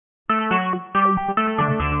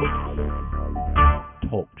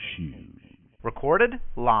Recorded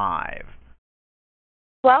live.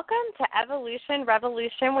 Welcome to Evolution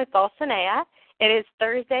Revolution with Dulcinea. It is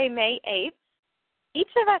Thursday, May 8th. Each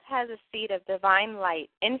of us has a seed of divine light,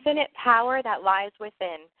 infinite power that lies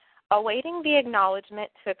within, awaiting the acknowledgement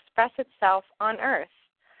to express itself on earth.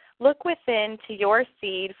 Look within to your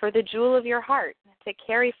seed for the jewel of your heart to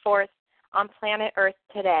carry forth on planet Earth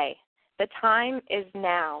today. The time is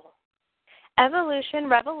now. Evolution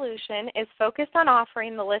Revolution is focused on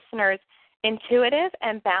offering the listeners intuitive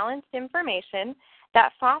and balanced information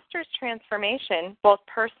that fosters transformation both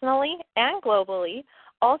personally and globally,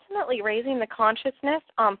 ultimately raising the consciousness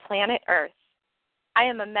on planet Earth. I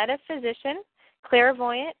am a metaphysician,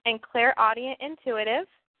 clairvoyant, and clairaudient intuitive,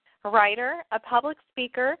 writer, a public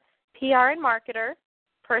speaker, PR and marketer,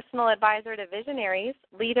 personal advisor to visionaries,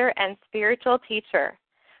 leader, and spiritual teacher.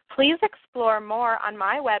 Please explore more on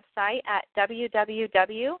my website at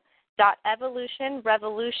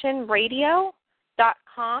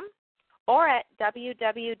www.evolutionrevolutionradio.com or at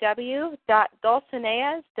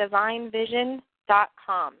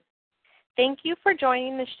www.dulcineasdivinevision.com. Thank you for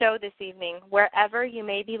joining the show this evening, wherever you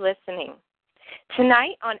may be listening.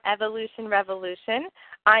 Tonight on Evolution Revolution,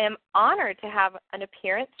 I am honored to have an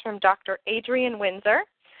appearance from Dr. Adrienne Windsor,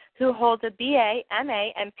 who holds a BA,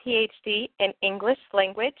 MA, and PhD in English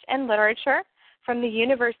Language and Literature from the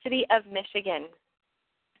University of Michigan.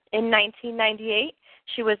 In 1998,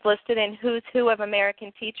 she was listed in Who's Who of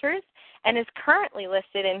American Teachers and is currently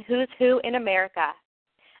listed in Who's Who in America.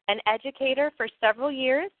 An educator for several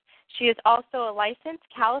years, she is also a licensed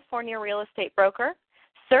California real estate broker,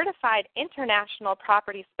 certified international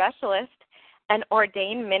property specialist, and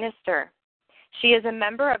ordained minister. She is a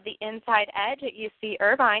member of the Inside Edge at UC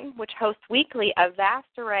Irvine, which hosts weekly a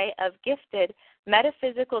vast array of gifted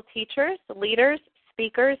metaphysical teachers, leaders,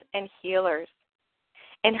 speakers, and healers.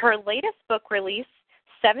 In her latest book release,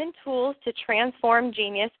 7 Tools to Transform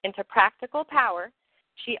Genius into Practical Power,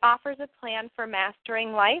 she offers a plan for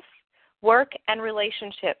mastering life, work, and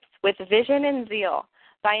relationships with vision and zeal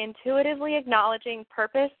by intuitively acknowledging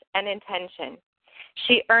purpose and intention.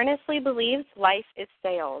 She earnestly believes life is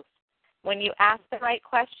sales. When you ask the right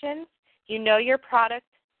questions, you know your product,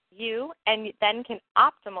 and then can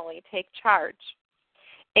optimally take charge.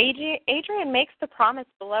 Adrienne makes the promise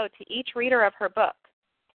below to each reader of her book.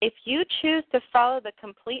 If you choose to follow the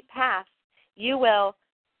complete path, you will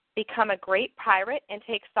become a great pirate and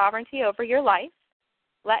take sovereignty over your life,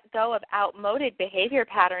 let go of outmoded behavior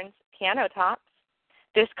patterns, piano tops,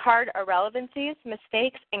 discard irrelevancies,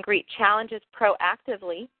 mistakes, and greet challenges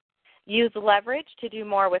proactively, use leverage to do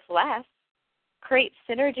more with less, create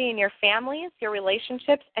synergy in your families, your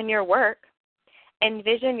relationships, and your work,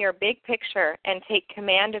 envision your big picture and take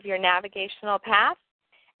command of your navigational path,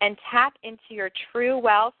 and tap into your true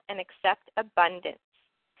wealth and accept abundance.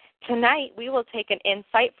 Tonight, we will take an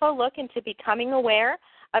insightful look into becoming aware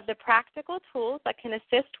of the practical tools that can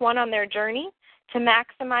assist one on their journey to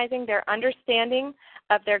maximizing their understanding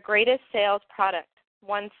of their greatest sales product,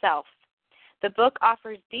 oneself. The book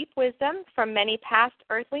offers deep wisdom from many past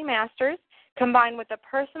earthly masters, combined with a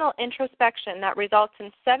personal introspection that results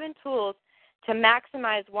in 7 tools to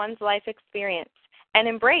maximize one's life experience and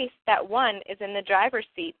embrace that one is in the driver's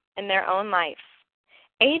seat in their own life.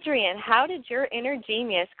 Adrienne, how did your inner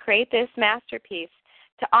genius create this masterpiece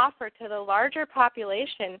to offer to the larger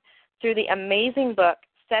population through the amazing book,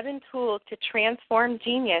 7 Tools to Transform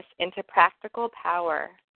Genius into Practical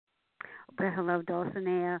Power? Well, hello,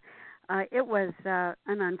 Dulcinea. It was an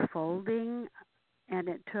unfolding, and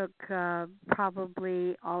it took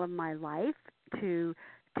probably all of my life to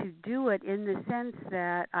do it, in the sense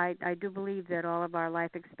that I do believe that all of our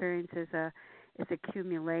life experience is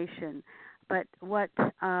accumulation. But what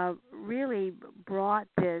really brought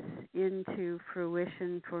this into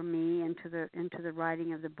fruition for me, into the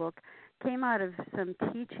writing of the book, came out of some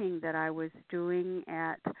teaching that I was doing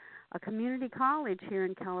at a community college here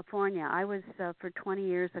in California. I was for 20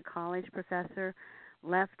 years a college professor,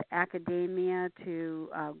 left academia to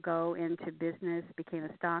go into business, became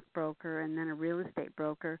a stockbroker and then a real estate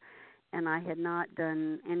broker, and I had not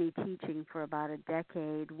done any teaching for about a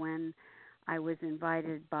decade when I was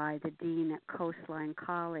invited by the dean at Coastline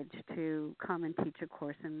College to come and teach a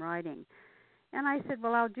course in writing. And I said,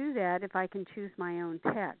 well, I'll do that if I can choose my own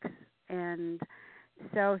text. And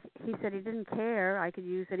so he said he didn't care. I could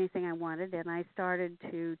use anything I wanted, and I started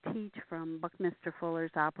to teach from Buckminster Fuller's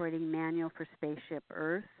Operating Manual for Spaceship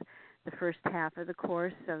Earth, the first half of the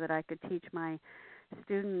course, so that I could teach my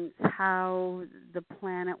students how the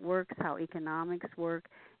planet works, how economics work.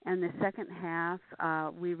 And the second half,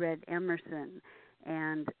 we read Emerson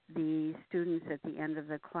and the the students at the end of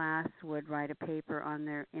the class would write a paper on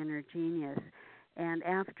their inner genius. And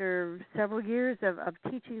after several years of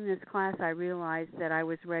teaching this class, I realized that I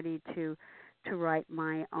was ready to write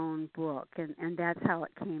my own book, and that's how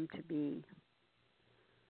it came to be.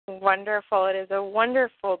 Wonderful. It is a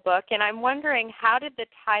wonderful book, and I'm wondering, how did the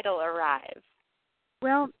title arrive?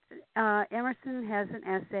 Well, Emerson has an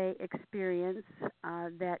essay, Experience,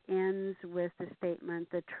 that ends with the statement,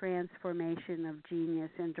 the transformation of genius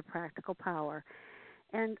into practical power.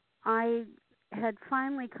 And I had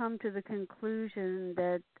finally come to the conclusion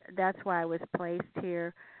that that's why I was placed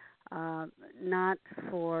here, not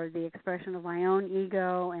for the expression of my own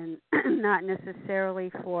ego and not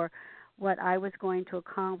necessarily for what I was going to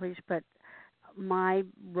accomplish, but my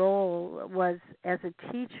role was as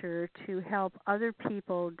a teacher to help other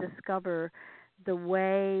people discover the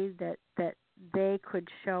way that they could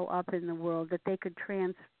show up in the world, that they could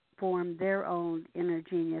transform their own inner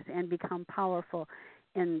genius and become powerful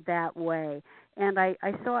in that way. And I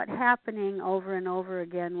saw it happening over and over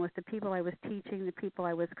again with the people I was teaching, the people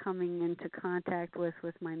I was coming into contact with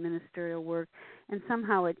my ministerial work, and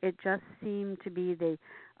somehow it just seemed to be the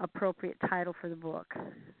appropriate title for the book.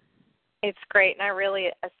 It's great, and I really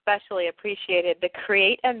especially appreciated the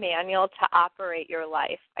Create a Manual to Operate Your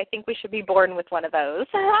Life. I think we should be born with one of those.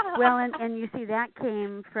 Well, and you see, that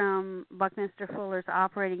came from Buckminster Fuller's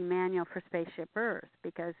Operating Manual for Spaceship Earth,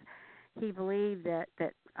 because he believed that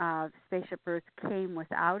Spaceship Earth came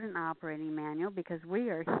without an operating manual, because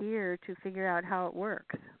we are here to figure out how it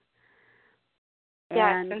works.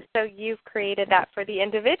 Yes, and so you've created that for the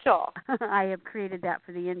individual. I have created that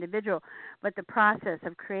for the individual. But the process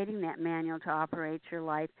of creating that manual to operate your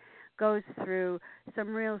life goes through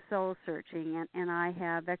some real soul searching, and I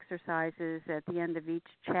have exercises at the end of each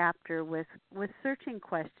chapter with searching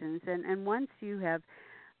questions. And once you have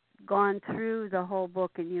gone through the whole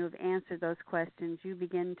book and you have answered those questions, you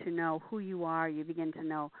begin to know who you are, you begin to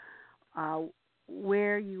know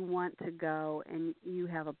where you want to go, and you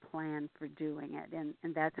have a plan for doing it.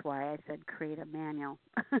 And that's why I said create a manual.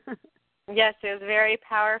 Yes, it was very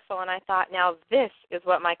powerful, and I thought, now this is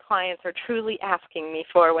what my clients are truly asking me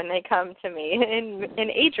for when they come to me,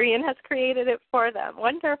 and Adrienne has created it for them.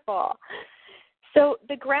 Wonderful. So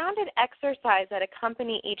the grounded exercise that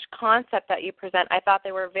accompany each concept that you present, I thought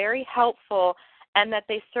they were very helpful, and that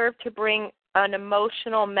they serve to bring an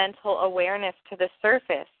emotional, mental awareness to the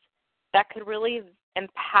surface that could really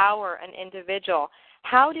empower an individual.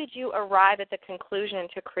 How did you arrive at the conclusion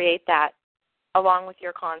to create that along with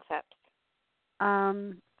your concepts?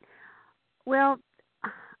 Well,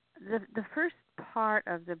 the first part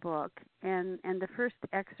of the book and the first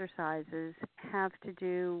exercises have to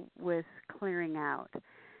do with clearing out.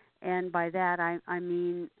 And by that I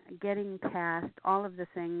mean getting past all of the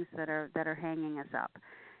things that are hanging us up.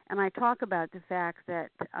 And I talk about the fact that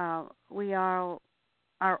we are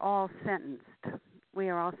all sentenced. We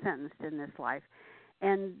are all sentenced in this life,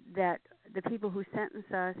 and that the people who sentence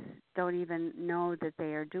us don't even know that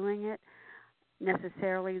they are doing it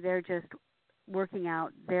necessarily. They're just working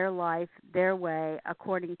out their life their way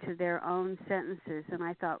according to their own sentences. And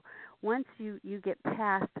I thought, once you get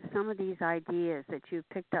past some of these ideas that you've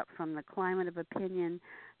picked up from the climate of opinion,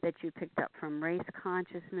 that you picked up from race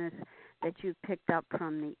consciousness, that you've picked up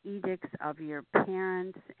from the edicts of your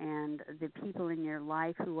parents and the people in your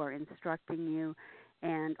life who are instructing you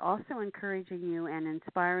and also encouraging you and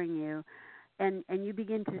inspiring you, and you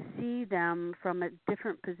begin to see them from a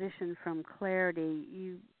different position, from clarity,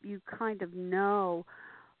 you kind of know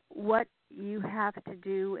what you have to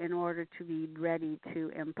do in order to be ready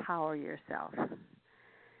to empower yourself.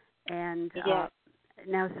 And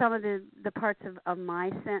now some of the parts of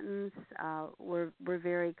my sentence were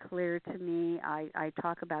very clear to me. I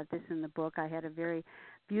talk about this in the book. I had a very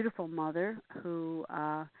beautiful mother who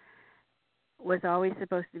was always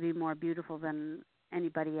supposed to be more beautiful than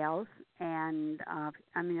anybody else, and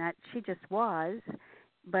she just was,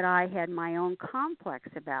 but I had my own complex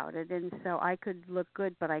about it, and so I could look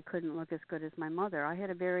good, but I couldn't look as good as my mother. I had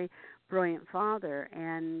a very brilliant father,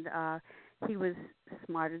 and he was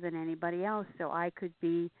smarter than anybody else, so I could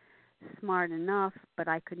be smart enough, but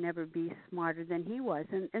I could never be smarter than he was,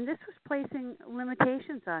 and this was placing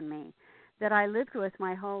limitations on me that I lived with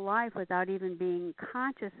my whole life without even being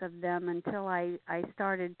conscious of them until I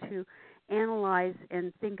started to analyze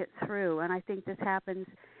and think it through. And I think this happens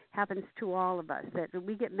to all of us, that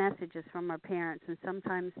we get messages from our parents, and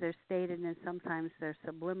sometimes they're stated and sometimes they're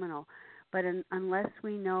subliminal. But unless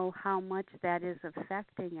we know how much that is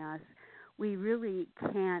affecting us, we really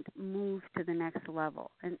can't move to the next level.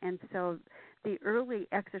 And so the early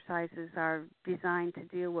exercises are designed to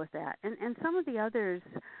deal with that. And some of the others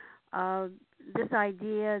this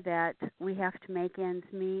idea that we have to make ends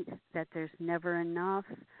meet, that there's never enough,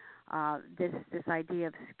 this idea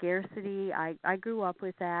of scarcity. I grew up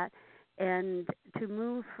with that. And to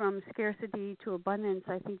move from scarcity to abundance,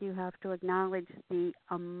 I think you have to acknowledge the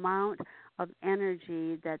amount of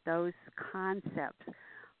energy that those concepts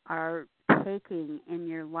are taking in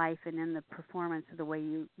your life and in the performance of the way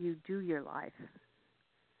you do your life.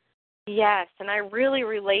 Yes, and I really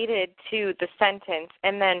related to the sentence,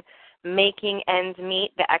 and then making ends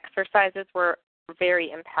meet. The exercises were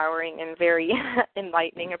very empowering and very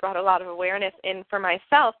enlightening. It brought a lot of awareness in for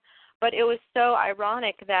myself. But it was so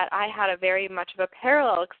ironic that I had a very much of a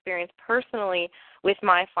parallel experience personally with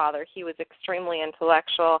my father. He was extremely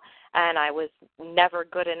intellectual, and I was never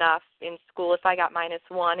good enough in school. If I got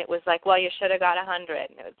 -1, it was like, well, you should have got 100.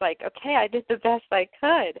 And it was like, okay, I did the best I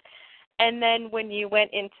could. And then when you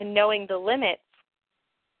went into knowing the limits,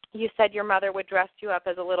 you said your mother would dress you up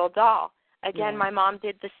as a little doll. Again, My mom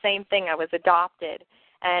did the same thing. I was adopted,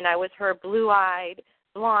 and I was her blue-eyed,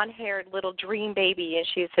 blonde-haired little dream baby, and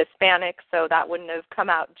she's Hispanic, so that wouldn't have come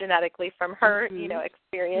out genetically from her,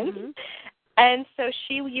 experience. Mm-hmm. And so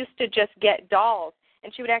she used to just get dolls,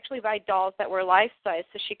 and she would actually buy dolls that were life-size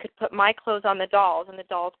so she could put my clothes on the dolls and the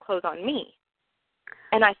dolls' clothes on me.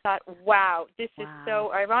 And I thought, wow, this is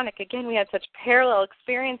so ironic. Again, we had such parallel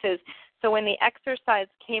experiences. So when the exercise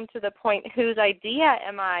came to the point, whose idea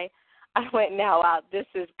am I went, now, wow, this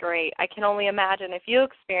is great. I can only imagine if you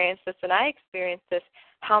experienced this and I experienced this,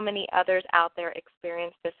 how many others out there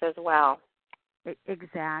experience this as well.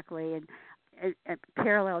 Exactly. And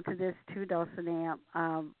parallel to this, too, Dulcinea,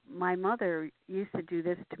 my mother used to do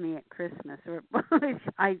this to me at Christmas. Or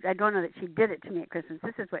I don't know that she did it to me at Christmas.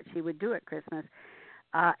 This is what she would do at Christmas.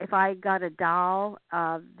 If I got a doll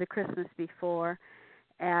the Christmas before,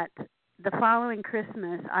 at the following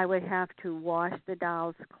Christmas, I would have to wash the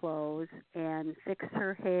doll's clothes and fix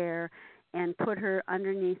her hair and put her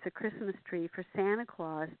underneath a Christmas tree for Santa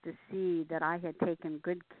Claus to see that I had taken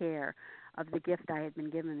good care of the gift I had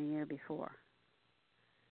been given the year before.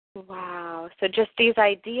 Wow. So just these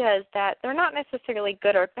ideas that they're not necessarily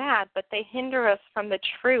good or bad, but they hinder us from the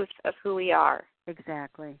truth of who we are.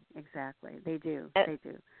 Exactly. They do.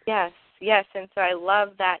 Yes. And so I love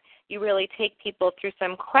that you really take people through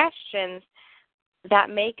some questions that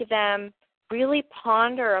make them really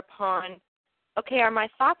ponder upon, okay, are my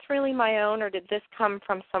thoughts really my own, or did this come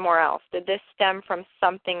from somewhere else? Did this stem from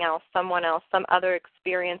something else, someone else, some other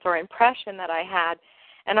experience or impression that I had?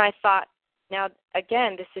 And I thought, now,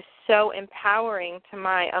 again, this is so empowering to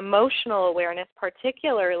my emotional awareness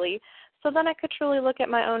particularly, so then I could truly look at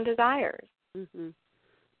my own desires. Mm-hmm.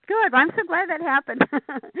 Good. I'm so glad that happened.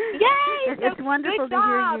 Yay! It's wonderful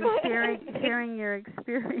to hear you sharing your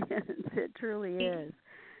experience. It truly is.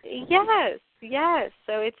 Yes.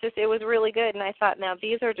 So it was really good, and I thought, now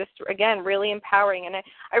these are just, again, really empowering, and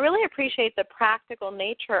I really appreciate the practical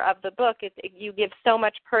nature of the book. You give so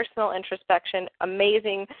much personal introspection,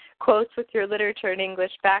 amazing quotes with your literature and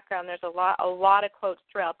English background. There's a lot of quotes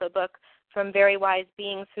throughout the book from very wise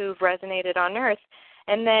beings who've resonated on Earth.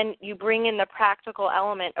 And then you bring in the practical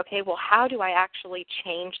element, okay, well, how do I actually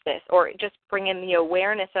change this? Or just bring in the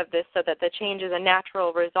awareness of this so that the change is a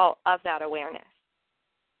natural result of that awareness.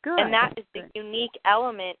 Good. And that is the unique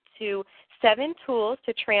element to 7 tools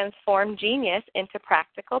to transform genius into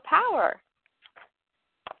practical power.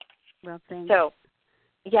 Well, thanks. So,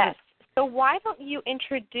 yes. So why don't you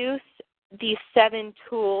introduce these 7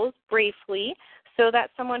 tools briefly so that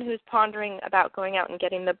someone who's pondering about going out and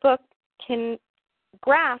getting the book can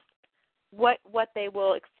grasp what they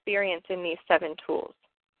will experience in these 7 tools.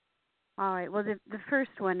 All right. Well, the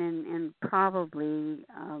first one, and probably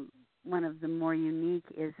one of the more unique,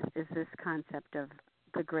 is this concept of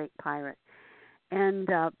the Great Pirate. And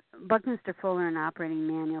Buckminster Fuller, an operating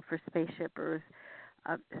manual for Spaceship Earth,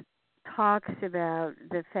 talks about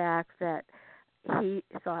the fact that he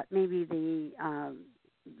thought maybe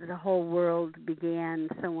the whole world began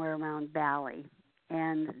somewhere around Bali,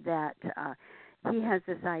 and that he has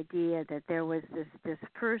this idea that there was this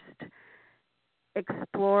first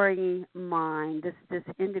exploring mind, this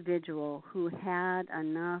individual who had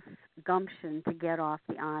enough gumption to get off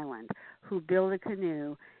the island, who built a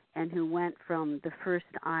canoe, and who went from the first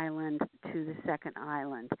island to the second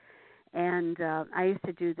island. And I used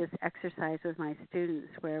to do this exercise with my students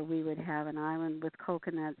where we would have an island with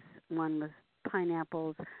coconuts, one with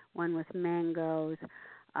pineapples, one with mangoes,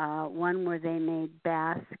 one where they made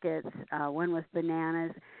baskets, one with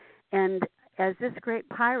bananas. And as this great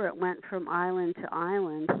pirate went from island to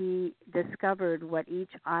island, he discovered what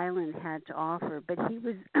each island had to offer, but he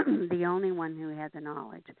was the only one who had the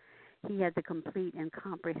knowledge. he had the complete and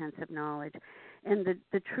comprehensive knowledge. And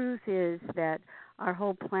the truth is that our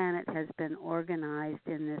whole planet has been organized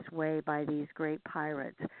in this way by these great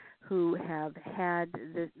pirates who have had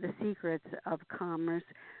the secrets of commerce,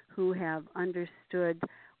 who have understood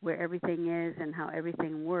where everything is and how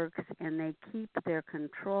everything works, and they keep their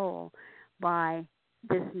control by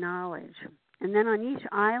this knowledge. And then on each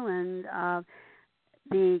island,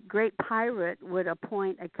 the great pirate would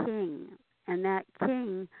appoint a king, and that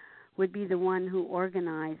king would be the one who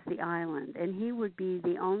organized the island, and he would be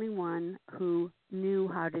the only one who knew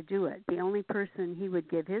how to do it. The only person he would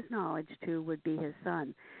give his knowledge to would be his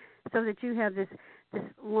son, so that you have this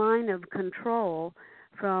line of control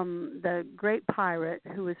from the great pirate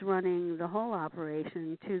who was running the whole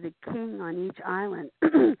operation to the king on each island.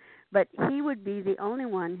 But he would be the only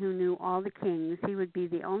one who knew all the kings. He would be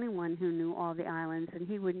the only one who knew all the islands, and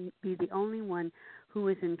he would be the only one who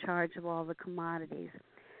was in charge of all the commodities.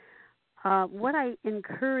 What I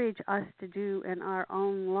encourage us to do in our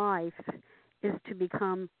own life is to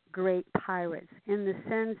become great pirates, in the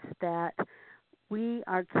sense that we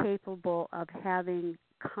are capable of having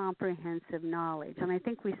comprehensive knowledge. And I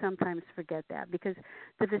think we sometimes forget that, because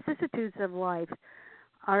the vicissitudes of life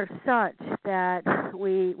are such that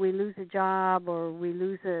we lose a job or we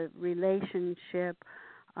lose a relationship,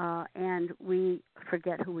 and we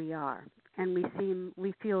forget who we are, and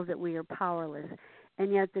we feel that we are powerless.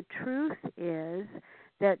 And yet the truth is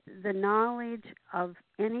that the knowledge of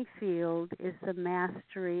any field is the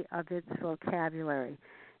mastery of its vocabulary.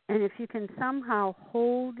 And if you can somehow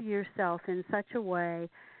hold yourself in such a way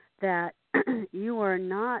that you are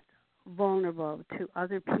not vulnerable to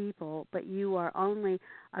other people, but you are only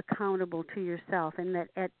accountable to yourself, and that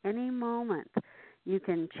at any moment you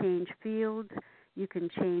can change fields, you can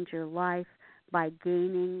change your life by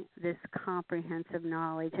gaining this comprehensive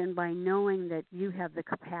knowledge and by knowing that you have the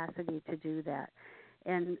capacity to do that.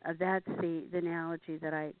 And that's the analogy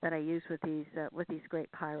that I use with these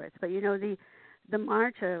great pirates. But you know, the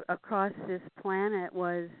march across this planet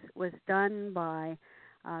was done by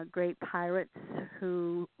great pirates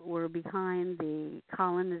who were behind the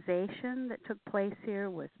colonization that took place here.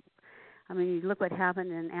 You look what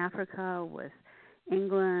happened in Africa with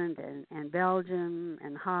England and Belgium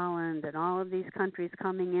and Holland and all of these countries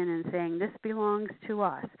coming in and saying, this belongs to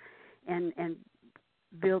us, and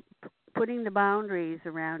putting the boundaries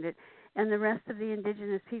around it, and the rest of the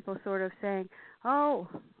indigenous people sort of saying, oh,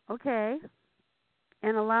 okay,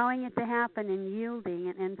 and allowing it to happen and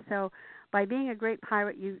yielding. And so by being a great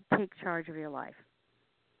pirate, you take charge of your life.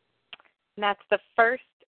 And that's the first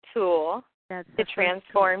tool to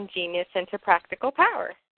transform genius into practical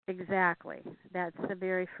power. Exactly. That's the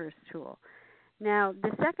very first tool. Now, the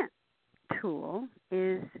second tool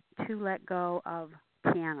is to let go of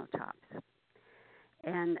piano tops.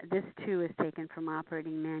 And this, too, is taken from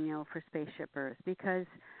Operating Manual for Spaceship Earth, because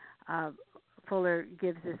Fuller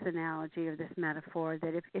gives this analogy or this metaphor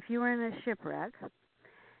that if you were in a shipwreck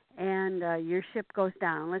and your ship goes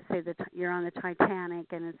down, let's say that you're on the Titanic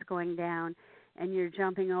and it's going down and you're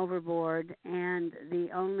jumping overboard, and the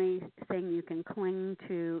only thing you can cling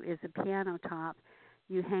to is a piano top,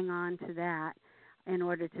 you hang on to that in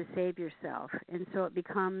order to save yourself. And so it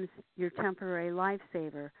becomes your temporary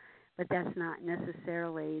lifesaver, but that's not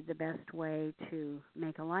necessarily the best way to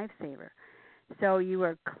make a lifesaver. So you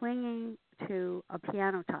are clinging to a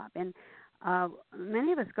piano top. And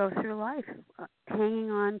many of us go through life hanging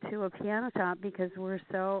on to a piano top because we're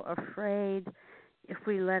so afraid if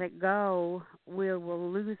we let it go, we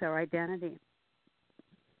will lose our identity.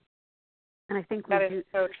 And I think that is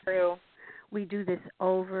so true. We do this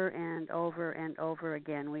over and over and over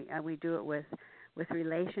again. We do it with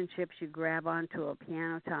relationships. You grab onto a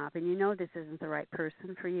piano top, and you know this isn't the right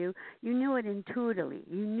person for you. You knew it intuitively.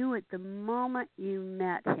 You knew it the moment you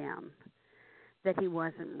met him that he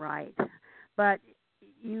wasn't right. But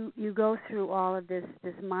you go through all of this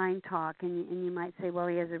mind talk, and you might say, well,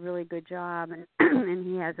 he has a really good job, and and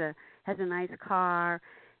he has a nice car,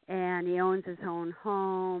 and he owns his own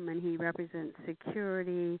home, and he represents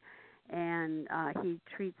security, and he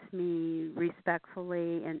treats me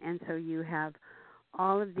respectfully, and so you have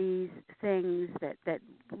all of these things that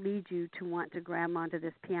lead you to want to grab onto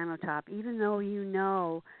this piano top, even though you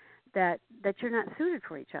know that you're not suited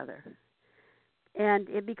for each other. And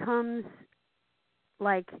it becomes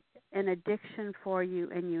like an addiction for you,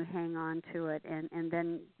 and you hang on to it, and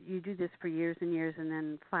then you do this for years and years, and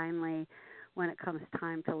then finally when it comes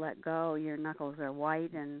time to let go, your knuckles are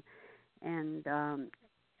white, and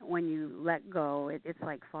when you let go, it's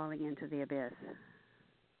like falling into the abyss.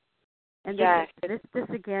 And yes. this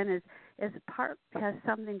again has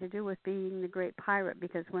something to do with being the great pirate,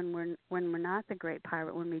 because when we're not the great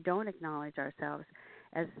pirate, when we don't acknowledge ourselves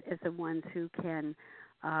as the ones who can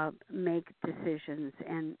make decisions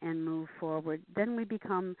and move forward, then we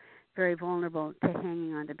become very vulnerable to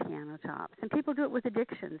hanging on to piano tops. And people do it with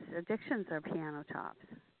addictions. Addictions are piano tops.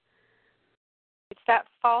 It's that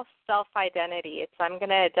false self-identity. It's I'm going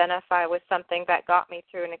to identify with something that got me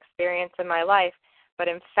through an experience in my life, but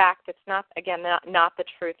in fact it's not, again, not the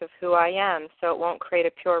truth of who I am, so it won't create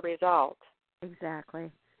a pure result.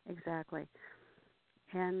 Exactly.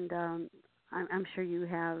 And I'm sure you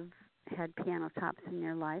have had piano tops in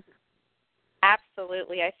your life.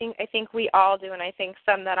 Absolutely. I think we all do, and I think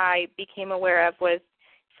some that I became aware of was,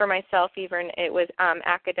 for myself even, it was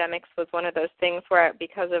academics was one of those things where,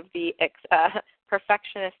 because of the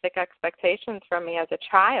perfectionistic expectations from me as a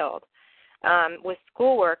child, with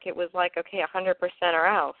schoolwork, it was like, okay, 100% or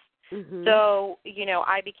else. Mm-hmm. So,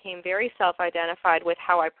 I became very self-identified with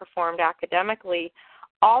how I performed academically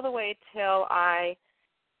all the way till I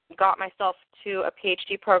got myself to a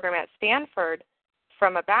PhD program at Stanford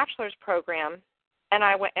from a bachelor's program.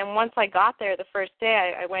 And once I got there, the first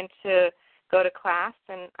day I went to go to class,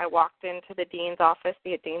 and I walked into the dean's office,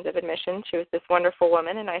 the dean's of admissions. She was this wonderful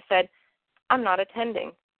woman, and I said, I'm not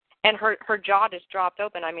attending. And her jaw just dropped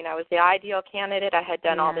open. I mean, I was the ideal candidate. I had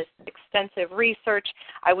done all this extensive research.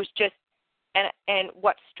 I was just, and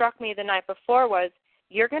what struck me the night before was,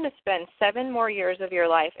 you're going to spend 7 more years of your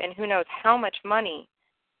life and who knows how much money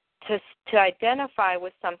to identify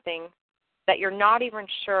with something that you're not even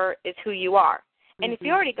sure is who you are. Mm-hmm. And if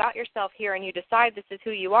you already got yourself here and you decide this is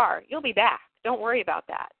who you are, you'll be back. Don't worry about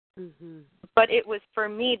that. Mm-hmm. But it was, for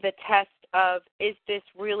me, the test of, is this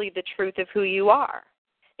really the truth of who you are?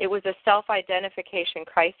 It was a self-identification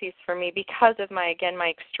crisis for me because of my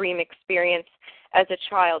extreme experience as a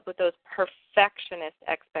child with those perfectionist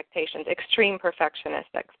expectations, extreme perfectionist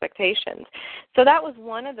expectations. So that was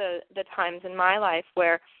one of the times in my life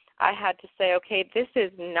where I had to say, okay, this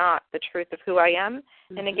is not the truth of who I am.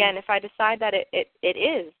 Mm-hmm. And again, if I decide that it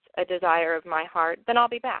is a desire of my heart, then I'll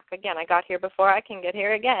be back. Again, I got here before, I can get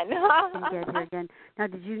here again. Now,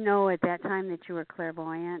 did you know at that time that you were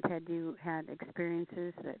clairvoyant? Had you had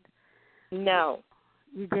experiences that... No.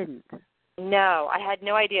 You didn't? No, I had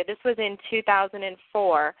no idea. This was in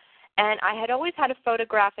 2004, and I had always had a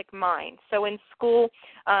photographic mind. So in school,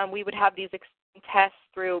 we would have these tests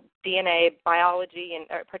through DNA, biology,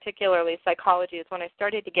 and particularly psychology is when I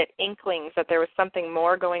started to get inklings that there was something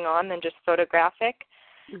more going on than just photographic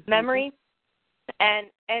memory.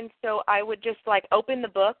 And so I would just open the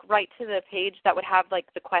book right to the page that would have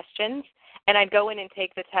the questions, and I'd go in and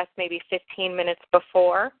take the test maybe 15 minutes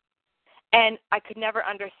before. And I could never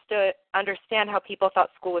understand how people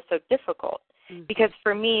thought school was so difficult. Mm-hmm. Because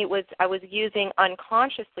for me, I was using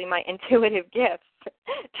unconsciously my intuitive gifts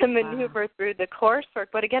to maneuver through the coursework.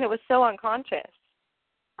 But again, it was so unconscious.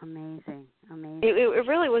 Amazing. It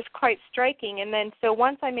really was quite striking. And then so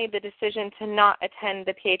once I made the decision to not attend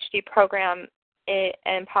the PhD program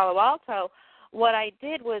in Palo Alto, what I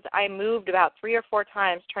did was I moved about 3 or 4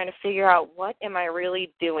 times trying to figure out, what am I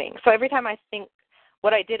really doing? So every time I think,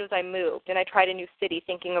 what I did was I moved, and I tried a new city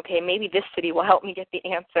thinking, okay, maybe this city will help me get the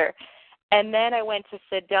answer. And then I went to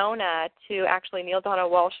Sedona to actually Neale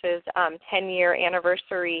Donald Walsch's 10-year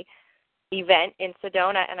anniversary event in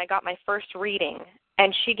Sedona, and I got my first reading.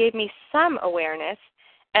 And she gave me some awareness,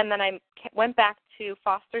 and then I went back to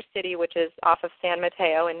Foster City, which is off of San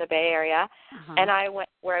Mateo in the Bay Area, and I went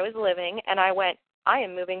where I was living, and I went, I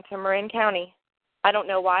am moving to Marin County. I don't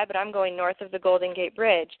know why, but I'm going north of the Golden Gate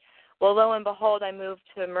Bridge. Well, lo and behold, I moved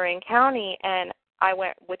to Marin County, and I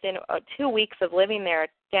went within 2 weeks of living there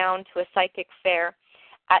down to a psychic fair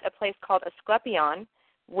at a place called Asclepion,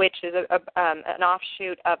 which is an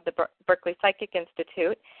offshoot of the Berkeley Psychic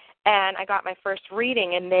Institute. And I got my first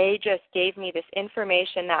reading, and they just gave me this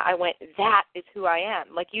information that I went, that is who I am.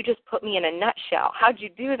 You just put me in a nutshell. How'd you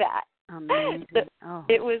do that? Amazing.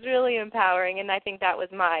 It was really empowering, and I think that was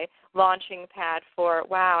my launching pad for,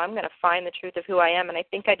 wow, I'm going to find the truth of who I am, and I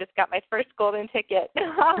think I just got my first golden ticket. And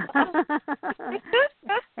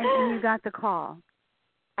you got the call.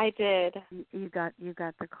 I did. You got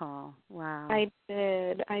the call. Wow. I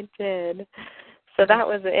did. So that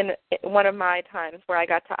was in one of my times where I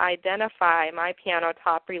got to identify my piano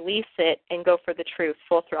top, release it, and go for the truth,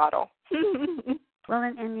 full throttle. Well,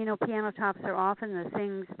 and piano tops are often the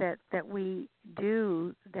things that we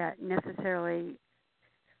do that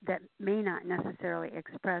may not necessarily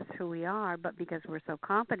express who we are, but because we're so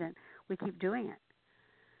competent, we keep doing it.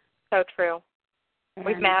 So true.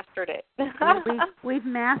 We've mastered it. we've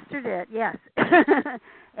mastered it, yes.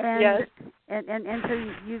 And, yes. And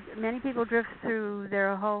so many people drift through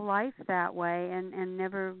their whole life that way and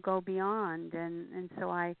never go beyond. And so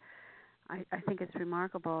I think it's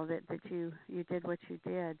remarkable that you did what you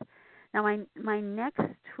did. Now my next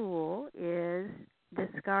tool is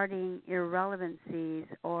discarding irrelevancies,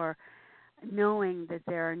 or knowing that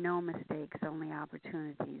there are no mistakes, only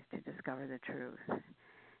opportunities to discover the truth.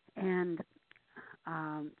 And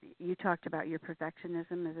you talked about your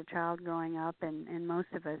perfectionism as a child growing up, and most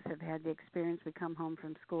of us have had the experience. We come home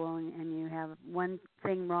from school and you have one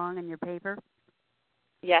thing wrong in your paper.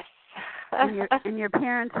 Yes. and your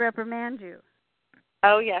parents reprimand you.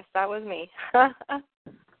 Oh, yes, that was me.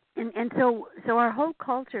 And so our whole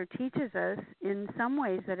culture teaches us in some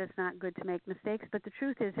ways that it's not good to make mistakes, but the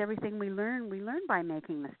truth is everything we learn by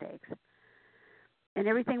making mistakes. And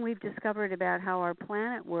everything we've discovered about how our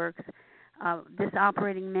planet works, this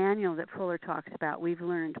operating manual that Fuller talks about, we've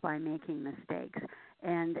learned by making mistakes.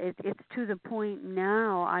 And it's to the point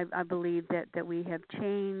now, I believe, that we have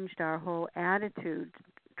changed our whole attitude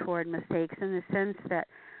toward mistakes, in the sense that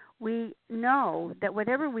we know that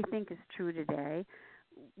whatever we think is true today,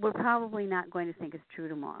 we're probably not going to think is true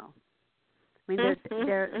tomorrow. I mean,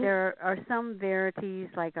 there are some verities,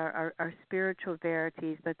 like our spiritual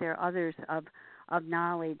verities, but there are others of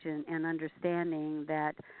knowledge and understanding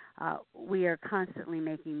that we are constantly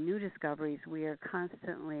making new discoveries. We are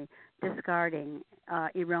constantly discarding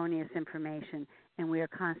erroneous information, and we are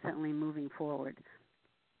constantly moving forward.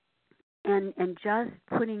 And just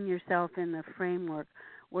putting yourself in the framework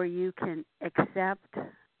where you can accept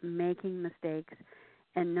making mistakes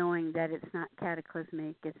and knowing that it's not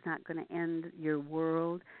cataclysmic, it's not going to end your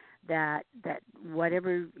world, that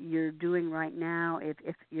whatever you're doing right now,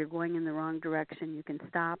 if you're going in the wrong direction, you can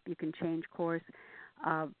stop, you can change course,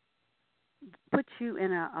 puts you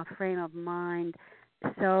in a frame of mind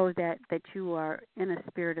so that you are in a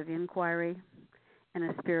spirit of inquiry, in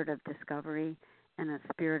a spirit of discovery, and a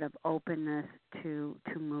spirit of openness to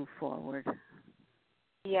move forward.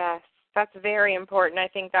 Yes, that's very important. I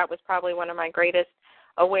think that was probably one of my greatest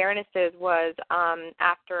awarenesses was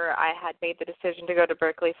after I had made the decision to go to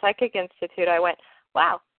Berkeley Psychic Institute. I went,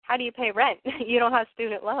 wow, how do you pay rent? You don't have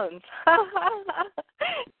student loans.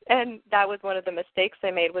 And that was one of the mistakes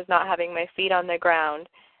I made, was not having my feet on the ground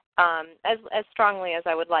as strongly as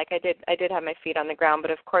I would like. I did have my feet on the ground,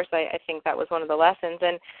 but of course I think that was one of the lessons.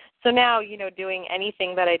 And so now, doing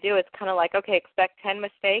anything that I do, it's kind of like, okay, expect 10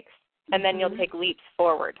 mistakes, and then you'll take leaps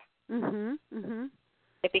forward. Mhm. Mhm.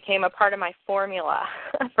 It became a part of my formula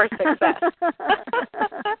for success.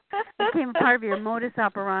 It became a part of your modus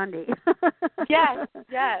operandi. Yes.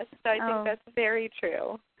 So I think that's very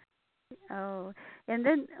true. Oh, and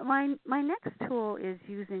then my next tool is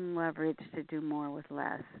using leverage to do more with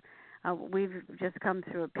less. We've just come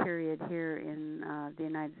through a period here in the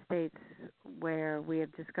United States where we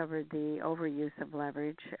have discovered the overuse of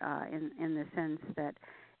leverage in the sense that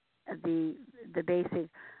the basic,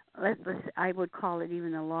 I would call it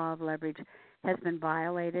even the law of leverage, has been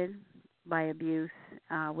violated by abuse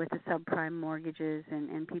with the subprime mortgages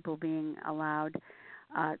and people being allowed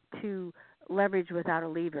to leverage without a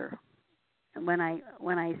lever. When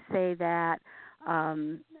I say that,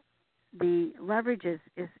 the leverage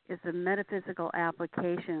is a metaphysical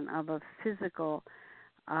application of a physical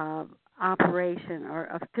operation or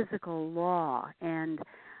a physical law. And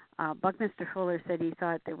Buckminster Fuller said he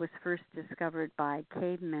thought it was first discovered by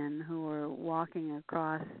cavemen who were walking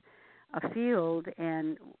across a field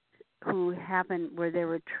and where there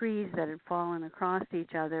were trees that had fallen across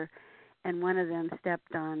each other, and one of them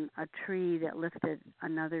stepped on a tree that lifted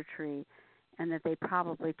another tree, and that they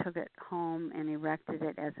probably took it home and erected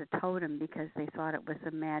it as a totem because they thought it was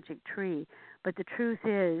a magic tree. But the truth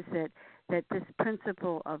is that this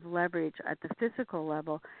principle of leverage at the physical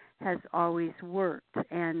level has always worked.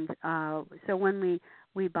 And so when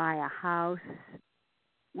we buy a house,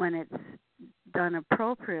 when it's done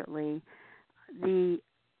appropriately, the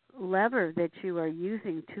lever that you are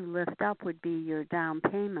using to lift up would be your down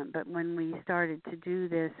payment. But when we started to do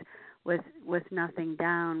this with nothing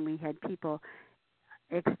down, we had people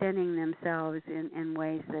extending themselves in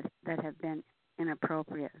ways that have been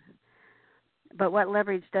inappropriate. But what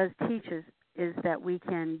leverage does teach us is that we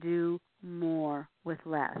can do more with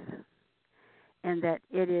less, and that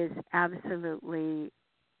it is absolutely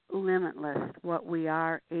limitless what we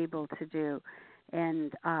are able to do.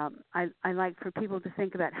 And I like for people to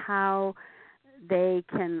think about how they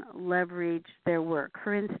can leverage their work.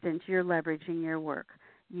 For instance, you're leveraging your work.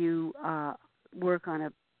 You work on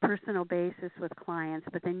a personal basis with clients,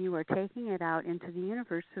 but then you are taking it out into the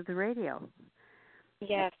universe through the radio.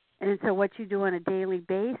 Yes. And so what you do on a daily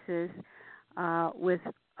basis with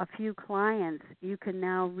a few clients, you can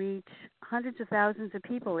now reach hundreds of thousands of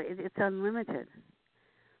people. It's unlimited.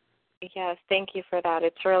 Yes, thank you for that.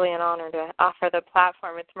 It's really an honor to offer the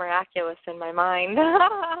platform. It's miraculous in my mind.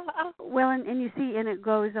 Well, and you see, and it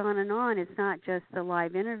goes on and on. It's not just the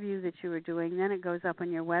live interview that you were doing. Then it goes up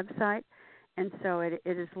on your website, and so it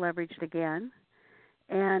is leveraged again.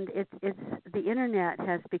 And it's the internet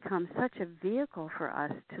has become such a vehicle for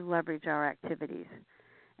us to leverage our activities.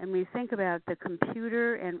 And we think about the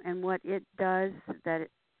computer and what it does, that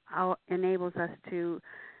it enables us to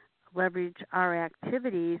leverage our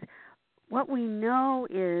activities. What we know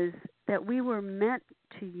is that we were meant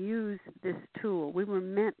to use this tool. We were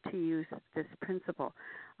meant to use this principle.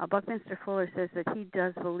 Buckminster Fuller says that he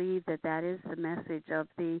does believe that that is the message of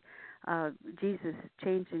the Jesus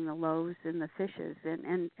changing the loaves and the fishes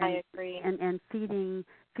and I agree. and feeding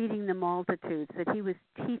the multitudes, that he was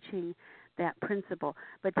teaching that principle.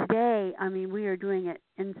 But today, I mean, we are doing it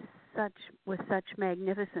with such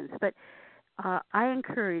magnificence. But I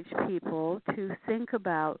encourage people to think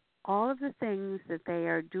about all of the things that they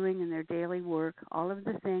are doing in their daily work, all of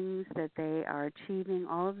the things that they are achieving,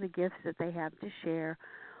 all of the gifts that they have to share,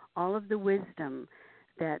 all of the wisdom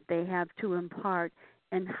that they have to impart,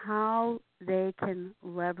 and how they can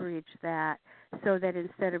leverage that so that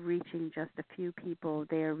instead of reaching just a few people,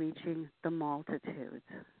 they are reaching the multitudes.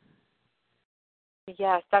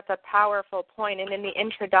 Yes, that's a powerful point. And in the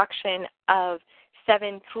introduction of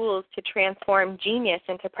 7 tools to transform genius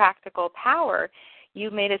into practical power, you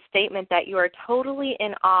made a statement that you are totally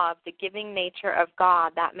in awe of the giving nature of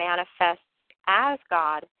God that manifests as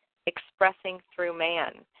God expressing through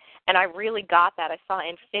man. And I really got that. I saw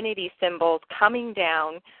infinity symbols coming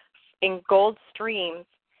down in gold streams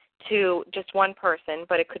to just one person,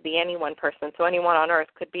 but it could be any one person. So anyone on earth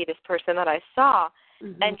could be this person that I saw.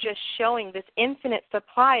 Mm-hmm. And just showing this infinite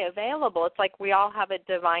supply available. It's like we all have a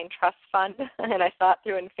divine trust fund, and I saw it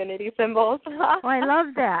through infinity symbols. Oh, I love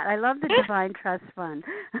that. I love the divine trust fund.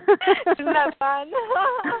 Isn't that fun?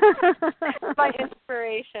 It's my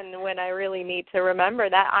inspiration when I really need to remember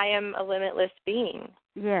that I am a limitless being.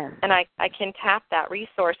 Yes. And I can tap that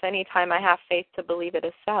resource anytime I have faith to believe it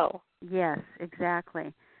is so. Yes,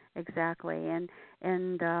 exactly. And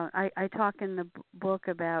I talk in the book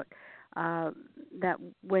about that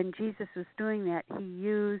when Jesus was doing that, he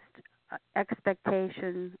used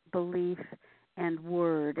expectation, belief, and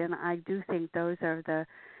word. And I do think those are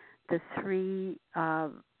the 3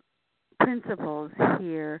 principles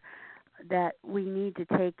here that we need to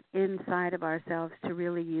take inside of ourselves to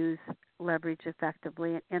really use leverage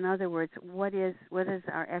effectively. In other words, what is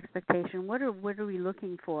our expectation? What are we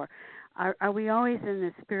looking for? Are we always in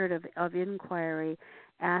the spirit of inquiry,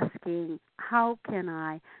 asking, how can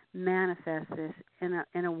I manifest this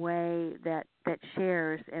in a way that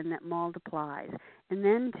shares and that multiplies? And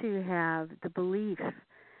then to have the belief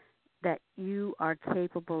that you are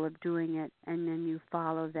capable of doing it, and then you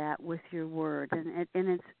follow that with your word.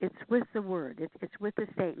 And it's with the word. It's with the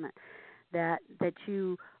statement that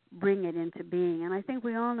you bring it into being. And I think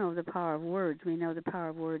we all know the power of words. We know the power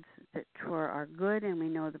of words that for our good, and we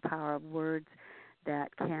know the power of words that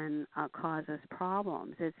can cause us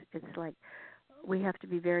problems. It's like we have to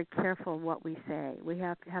be very careful what we say. We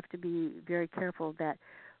have to be very careful that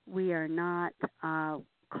we are not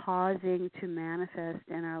causing to manifest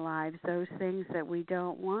in our lives those things that we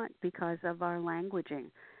don't want because of our languaging,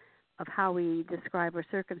 of how we describe our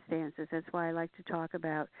circumstances. That's why I like to talk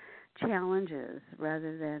about challenges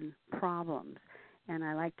rather than problems. And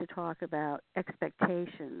I like to talk about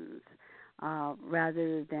expectations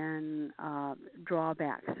rather than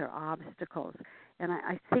drawbacks or obstacles. And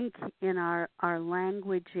I think in our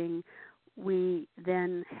languaging, we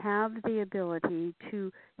then have the ability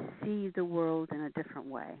to see the world in a different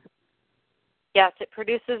way. Yes, it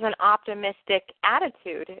produces an optimistic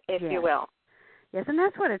attitude, if you will. Yes, and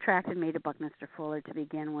that's what attracted me to Buckminster Fuller to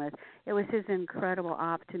begin with. It was his incredible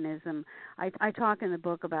optimism. I talk in the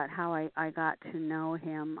book about how I got to know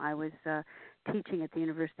him. I was teaching at the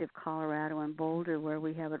University of Colorado in Boulder, where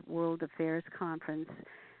we have a World Affairs Conference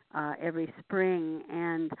every spring,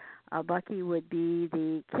 and Bucky would be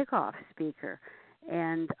the kickoff speaker.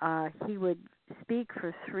 And he would speak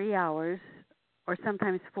for 3 hours, or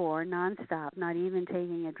sometimes 4, nonstop, not even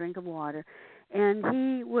taking a drink of water. And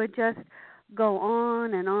he would just go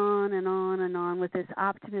on and on and on and on with this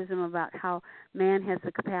optimism about how man has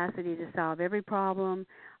the capacity to solve every problem,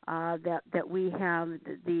 that we have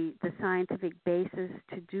the scientific basis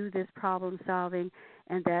to do this problem solving,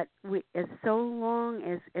 and that we, as so long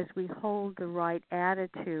as we hold the right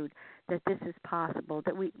attitude, that this is possible,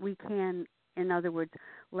 that we can in other words,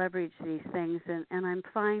 leverage these things. And I'm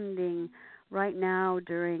finding right now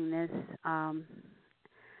during this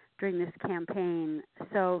campaign,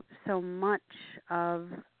 so much of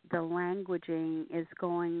the languaging is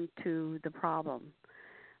going to the problem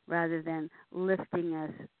rather than lifting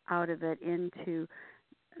us out of it into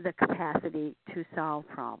the capacity to solve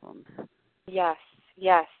problems. Yes,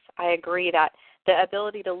 I agree that the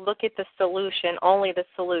ability to look at the solution, only the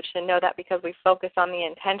solution, know that because we focus on the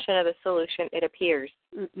intention of the solution, it appears.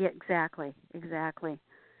 Yeah, exactly.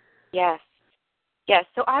 Yes.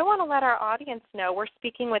 So I want to let our audience know we're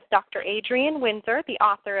speaking with Dr. Adrienne Windsor, the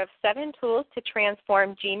author of 7 Tools to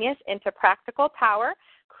Transform Genius into Practical Power,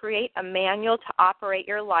 Create a Manual to Operate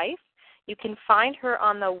Your Life. You can find her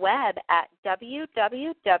on the web at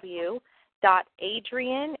www.adrienne,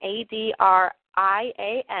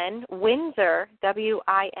 Windsor,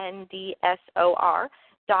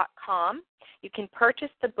 WINDSOR.com. You can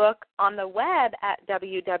purchase the book on the web at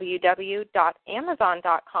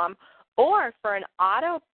www.amazon.com, or for an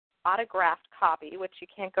autographed copy, which you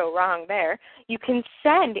can't go wrong there, you can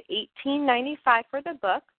send $18.95 for the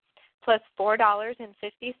book plus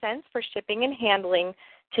 $4.50 for shipping and handling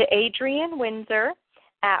to Adrienne Windsor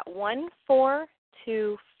at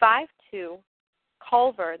 14252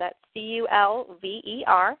 Culver, that's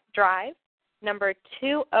Culver Drive, number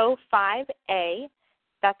 205A.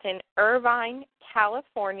 That's in Irvine,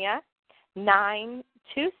 California,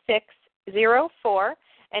 92604.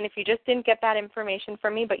 And if you just didn't get that information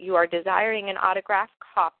from me, but you are desiring an autographed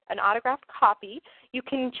copy, you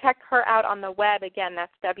can check her out on the web. Again,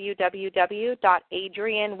 that's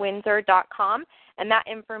www.adriennewindsor.com, and that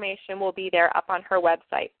information will be there up on her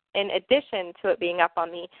website, in addition to it being up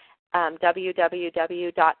on the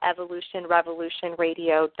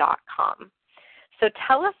www.evolutionrevolutionradio.com. So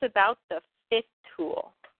tell us about the 5th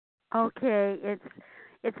tool. Okay,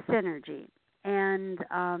 it's synergy. And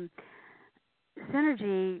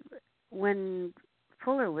synergy, when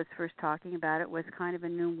Fuller was first talking about it, was kind of a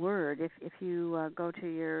new word. If you go to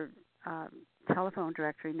your telephone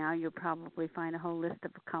directory now, you'll probably find a whole list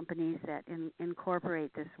of companies that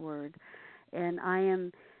incorporate this word. And I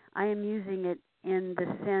am using it in the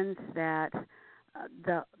sense that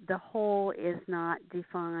the whole is not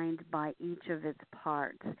defined by each of its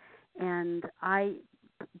parts. And I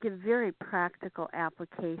give very practical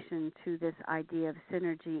application to this idea of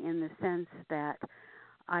synergy in the sense that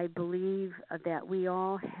I believe that we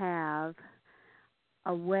all have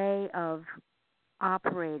a way of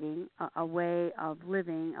operating, a way of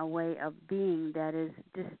living, a way of being that is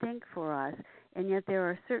distinct for us, and yet there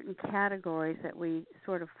are certain categories that we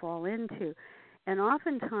sort of fall into. And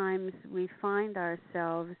oftentimes we find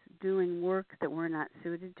ourselves doing work that we're not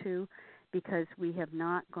suited to because we have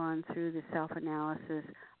not gone through the self-analysis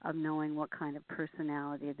of knowing what kind of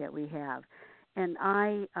personality that we have. And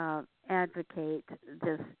I advocate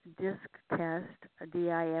this DISC test,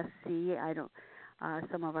 DISC.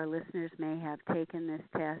 Some of our listeners may have taken this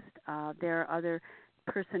test. There are other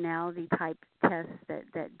personality type tests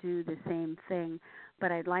that do the same thing,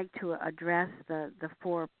 but I'd like to address the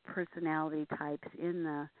 4 personality types in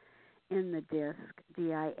the DISC,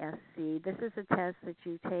 DISC. This is a test that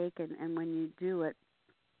you take, and when you do it,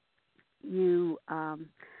 you are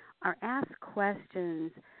asked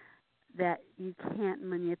questions that you can't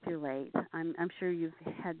manipulate. I'm sure you've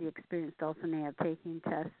had the experience, Dulcinea, of taking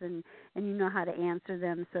tests, and you know how to answer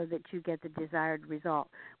them so that you get the desired result.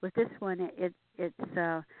 With this one, it's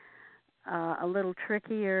a little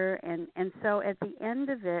trickier, and so at the end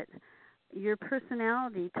of it, your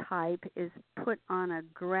personality type is put on a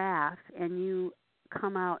graph, and you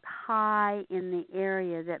come out high in the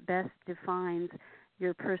area that best defines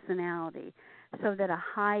your personality. So that a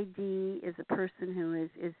high D is a person who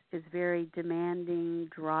is very demanding,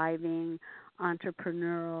 driving,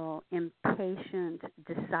 entrepreneurial, impatient,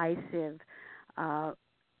 decisive,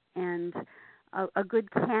 and a good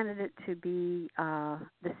candidate to be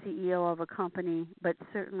the CEO of a company, but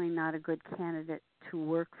certainly not a good candidate to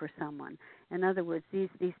work for someone. In other words, these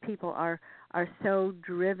people are so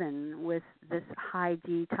driven with this high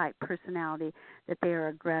D type personality that they are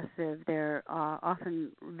aggressive. They're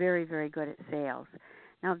often very, very good at sales.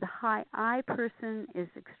 Now, the high I person is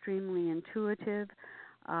extremely intuitive,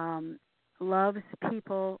 loves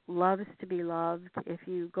people, loves to be loved. If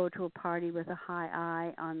you go to a party with a high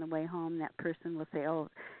I on the way home, that person will say, oh,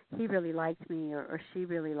 he really liked me, or she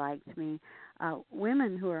really liked me.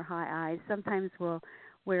 Women who are high I's sometimes will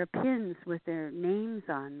wear pins with their names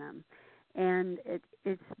on them. And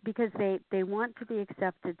it's because they want to be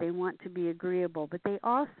accepted, they want to be agreeable, but they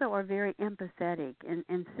also are very empathetic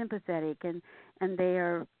and sympathetic, and they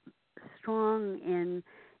are strong in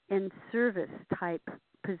in service type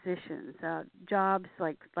positions, jobs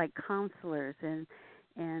like counselors and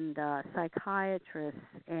psychiatrists,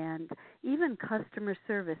 and even customer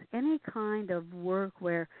service, any kind of work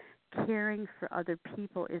where caring for other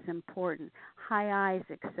people is important. High I's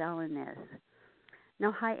excel in this.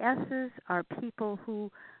 Now, high S's are people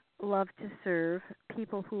who love to serve,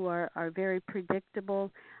 people who are very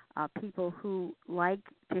predictable, people who like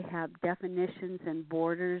to have definitions and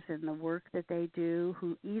borders in the work that they do,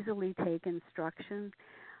 who easily take instruction.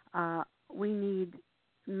 We need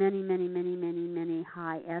many, many, many, many, many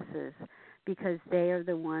high S's because they are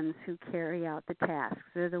the ones who carry out the tasks.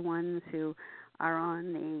 They're the ones who are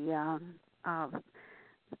on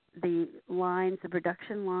the lines, the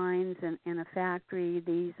production lines in a factory.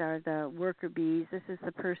 These are the worker bees. This is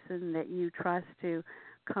the person that you trust to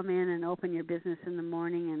come in and open your business in the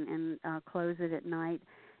morning and close it at night.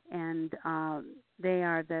 And they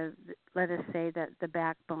are let us say, the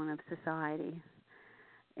backbone of society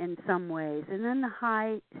in some ways. And then the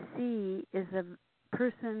high C is a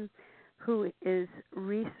person who is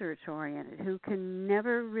research-oriented, who can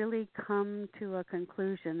never really come to a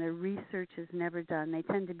conclusion. Their research is never done. They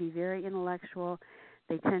tend to be very intellectual.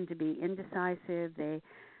 They tend to be indecisive. They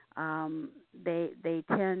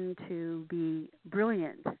tend to be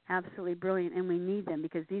brilliant, absolutely brilliant, and we need them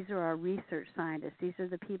because these are our research scientists. These are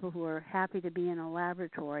the people who are happy to be in a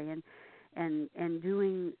laboratory and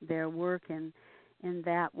doing their work in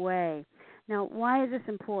that way. Now, why is this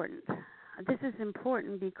important? This is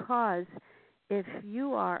important because if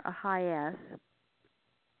you are a high S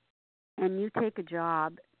and you take a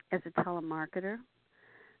job as a telemarketer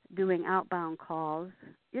doing outbound calls,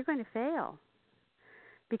 you're going to fail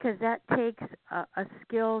because that takes a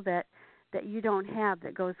skill that you don't have,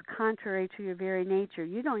 that goes contrary to your very nature.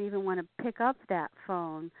 You don't even want to pick up that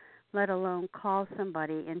phone, let alone call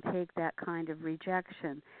somebody and take that kind of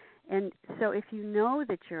rejection. And so if you know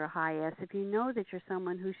that you're a high S, if you know that you're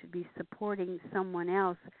someone who should be supporting someone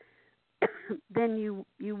else, then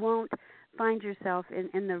you won't find yourself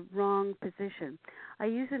in the wrong position. I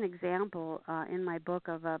use an example in my book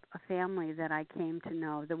of a family that I came to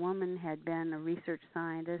know. The woman had been a research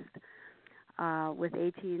scientist with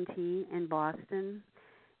AT&T in Boston,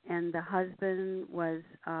 and the husband was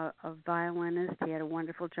a violinist. He had a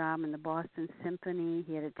wonderful job in the Boston Symphony.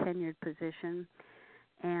 He had a tenured position.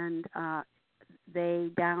 And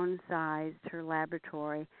they downsized her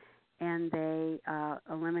laboratory, and they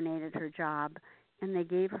eliminated her job, and they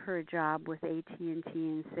gave her a job with AT&T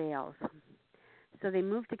in sales. So they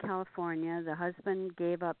moved to California. The husband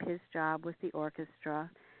gave up his job with the orchestra,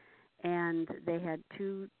 and they had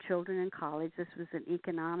 2 children in college. This was an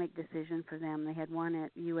economic decision for them. They had one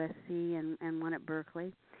at USC and one at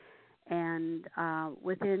Berkeley. And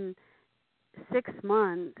within 6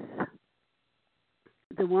 months,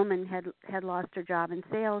 the woman had lost her job in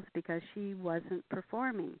sales because she wasn't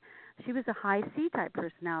performing. She was a high C type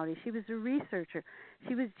personality. She was a researcher.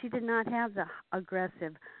 She did not have the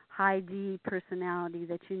aggressive high D personality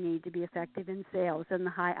that you need to be effective in sales, and the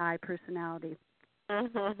high I personality.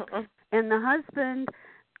 Mm-hmm. And the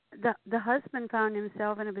husband found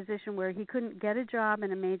himself in a position where he couldn't get a job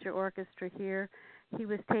in a major orchestra here. He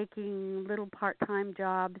was taking little part-time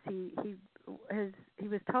jobs. He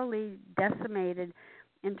was totally decimated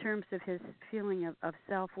in terms of his feeling of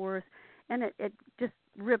self-worth, and it just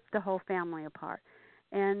ripped the whole family apart.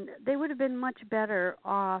 And they would have been much better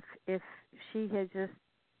off if she had just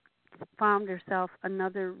found herself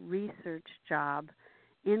another research job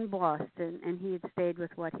in Boston, and he had stayed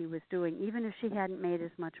with what he was doing, even if she hadn't made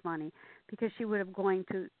as much money, because she would have gone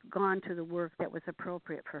to the work that was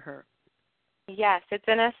appropriate for her. Yes, it's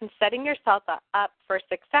in essence setting yourself up for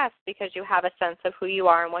success because you have a sense of who you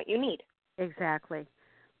are and what you need. Exactly.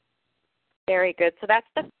 Very good. So that's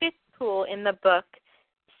the 5th tool in the book,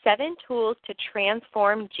 7 Tools to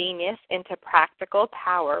Transform Genius into Practical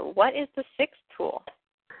Power. What is the 6th tool?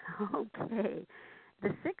 Okay. The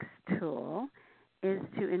 6th tool is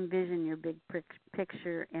to envision your big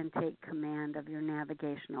picture and take command of your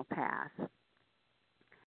navigational path.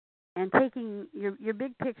 And taking your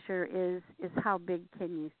big picture is how big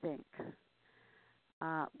can you think,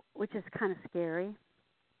 which is kind of scary.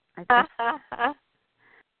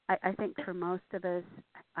 I think for most of us,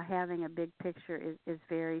 having a big picture is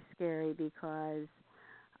very scary because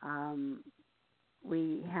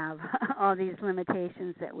we have all these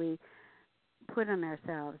limitations that we put on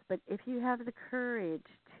ourselves. But if you have the courage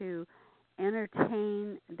to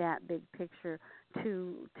entertain that big picture,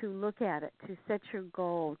 to look at it, to set your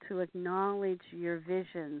goal, to acknowledge your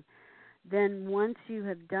vision, then once you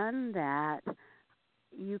have done that,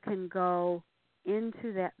 you can go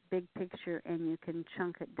into that big picture, and you can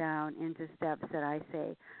chunk it down into steps that I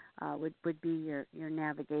say would be your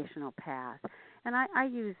navigational path. And I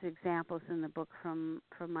use examples in the book from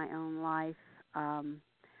my own life.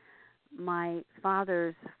 My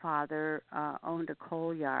father's father owned a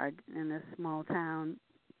coal yard in a small town,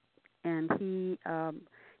 and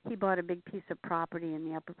he bought a big piece of property in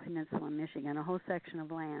the Upper Peninsula of Michigan, a whole section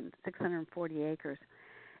of land, 640 acres.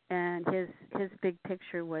 And his big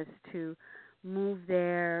picture was to move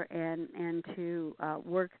there and to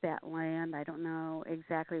work that land. I don't know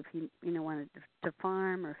exactly if he wanted to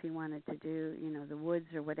farm or if he wanted to do the woods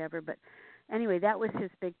or whatever, but anyway, that was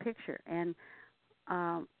his big picture. And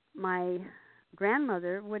my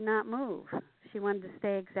grandmother would not move. She wanted to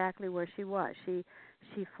stay exactly where she was. She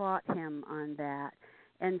fought him on that.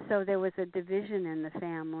 And so there was a division in the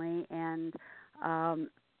family, and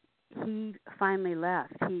he finally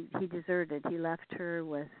left. He deserted. He left her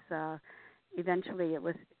with eventually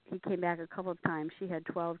he came back a couple of times. She had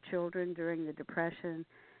 12 children during the Depression,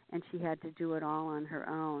 and she had to do it all on her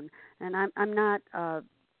own. And I'm not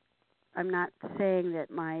saying that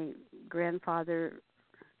my grandfather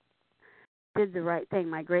did the right thing,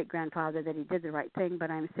 my great-grandfather, that he did the right thing,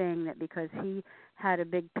 but I'm saying that because he had a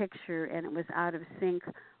big picture and it was out of sync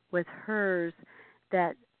with hers,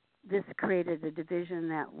 that this created a division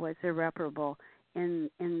that was irreparable in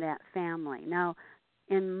that family. Now,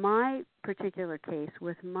 in my particular case,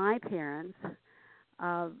 with my parents,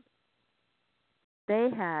 they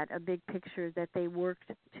had a big picture that they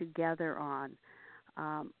worked together on.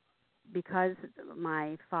 Because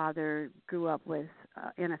my father grew up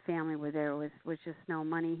in a family where there was just no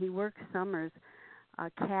money, he worked summers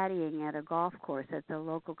caddying at a golf course at the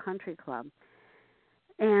local country club.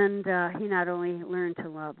 And he not only learned to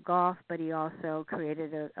love golf, but he also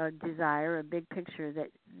created a desire, a big picture that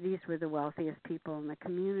these were the wealthiest people in the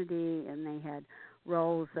community, and they had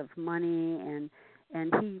rolls of money,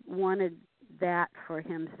 and he wanted that for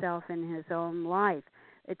himself in his own life.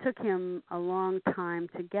 It took him a long time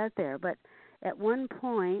to get there, but at one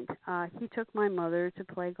point he took my mother to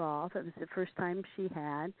play golf. It was the first time she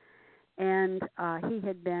had, and he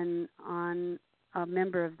had been a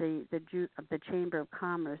member of the Chamber of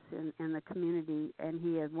Commerce in the community, and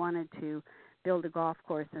he had wanted to build a golf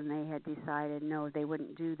course, and they had decided no, they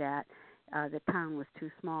wouldn't do that. The town was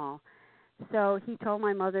too small. So he told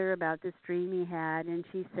my mother about this dream he had, and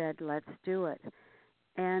she said, let's do it.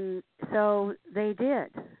 And so they did,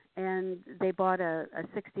 and they bought a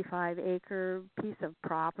 65-acre piece of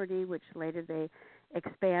property, which later they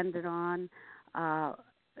expanded on.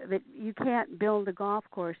 But you can't build a golf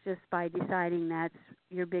course just by deciding that's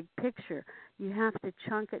your big picture. You have to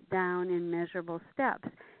chunk it down in measurable steps,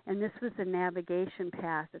 and this was the navigation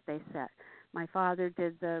path that they set. My father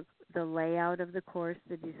did the layout of the course,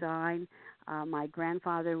 the design. My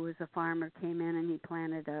grandfather was a farmer, came in, and he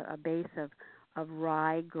planted a base of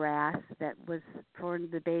rye grass that was formed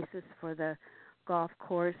the basis for the golf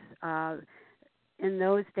course. In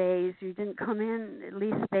those days, you didn't come in, at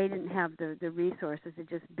least they didn't have the resources to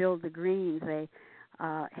just build the greens. They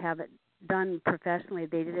have it done professionally.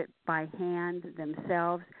 They did it by hand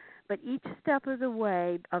themselves. But each step of the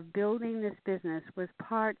way of building this business was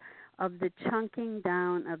part of the chunking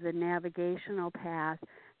down of the navigational path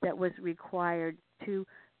that was required to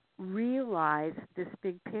realize this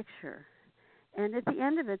big picture. And at the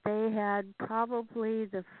end of it, they had probably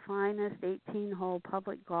the finest 18-hole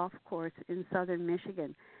public golf course in southern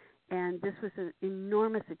Michigan, and this was an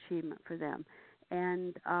enormous achievement for them.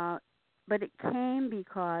 And but it came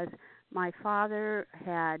because my father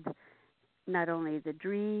had not only the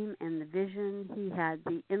dream and the vision, he had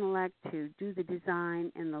the intellect to do the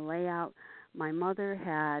design and the layout. My mother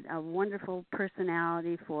had a wonderful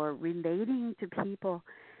personality for relating to people,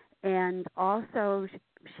 and also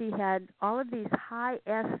she had all of these high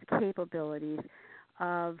S capabilities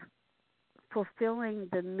of fulfilling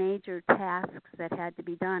the major tasks that had to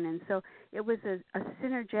be done. And so it was a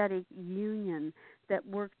synergetic union that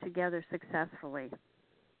worked together successfully.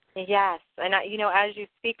 Yes, and as you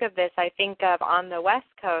speak of this, I think of on the West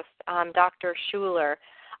Coast, Dr. Schuler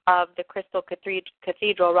of the Crystal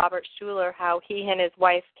Cathedral, Robert Schuler, how he and his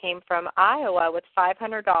wife came from Iowa with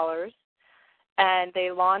 $500. And they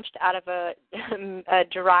launched out of a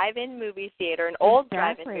drive-in movie theater, an old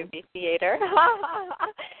drive-in movie theater.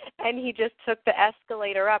 And he just took the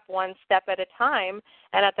escalator up one step at a time.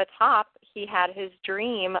 And at the top, he had his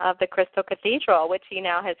dream of the Crystal Cathedral, which he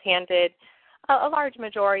now has handed a large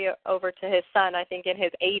majority over to his son, I think, in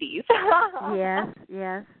his 80s.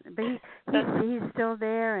 Yes. But he's still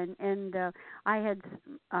there. And I had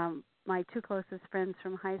my two closest friends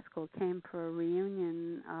from high school came for a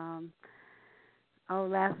reunion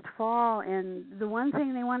last fall, and the one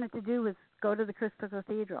thing they wanted to do was go to the Crystal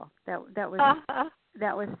Cathedral. That was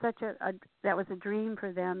that was such that was a dream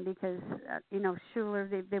for them, because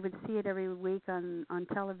Schuller, they would see it every week on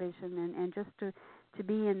television, and just to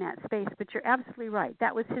be in that space. But you're absolutely right.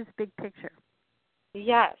 That was his big picture.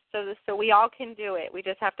 Yes, so we all can do it. We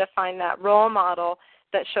just have to find that role model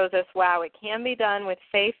that shows us, wow, it can be done with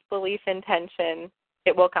faith, belief, intention.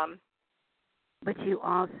 It will come. But you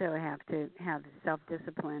also have to have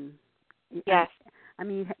self-discipline. Yes. I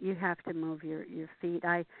mean, you have to move your feet.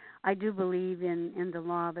 I do believe in the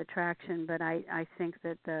law of attraction, but I think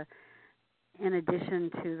that in addition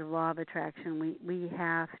to the law of attraction, we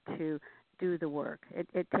have to do the work.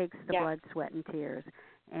 It takes the blood, sweat, and tears.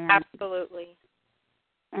 And absolutely.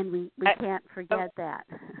 And we can't forget that.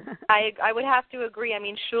 I would have to agree. I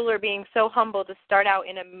mean, Schuller being so humble to start out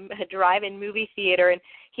in a drive-in movie theater, and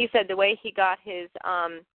he said the way he got his,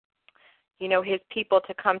 his people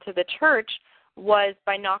to come to the church was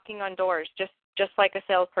by knocking on doors, just like a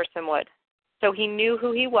salesperson would. So he knew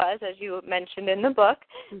who he was, as you mentioned in the book,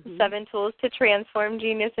 7 Tools to Transform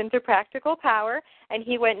Genius into Practical Power, and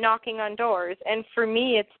he went knocking on doors. And for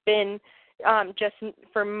me, it's been just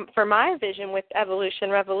for my vision with Evolution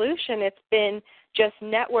Revolution, it's been just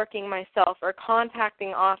networking myself or contacting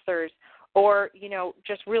authors or,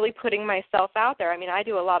 just really putting myself out there. I mean, I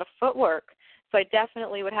do a lot of footwork, so I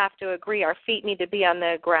definitely would have to agree our feet need to be on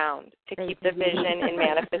the ground to keep the vision in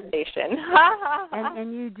manifestation.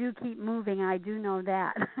 and you do keep moving. I do know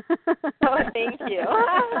that. Oh, thank you.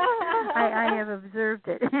 I have observed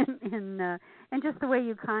it in just the way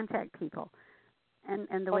you contact people.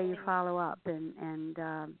 And the way you follow up, and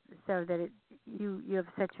so that you have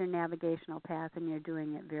set your navigational path, and you're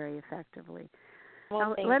doing it very effectively.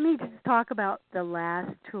 Well, now, let me just talk about the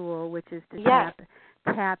last tool, which is to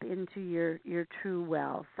tap into your true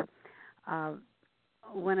wealth.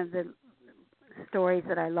 One of the stories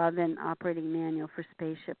that I love in Operating Manual for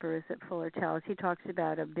Space Shippers that Fuller tells, he talks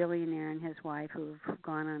about a billionaire and his wife who've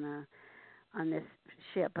gone on this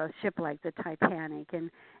ship, a ship like the Titanic, and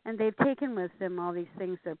they've taken with them all these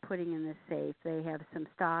things they're putting in the safe. They have some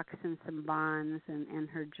stocks and some bonds and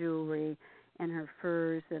her jewelry and her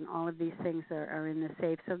furs, and all of these things are in the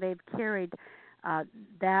safe. So they've carried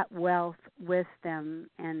that wealth with them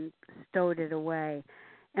and stowed it away.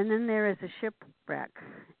 And then there is a shipwreck,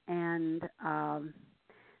 and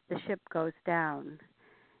the ship goes down.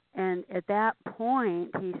 And at that point,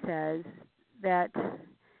 he says that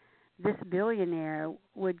this billionaire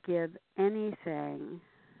would give anything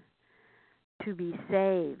to be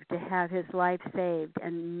saved, to have his life saved,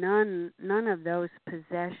 and none of those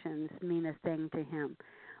possessions mean a thing to him.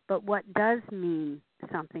 But what does mean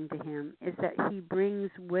something to him is that he brings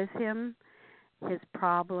with him his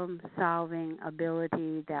problem-solving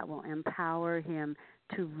ability that will empower him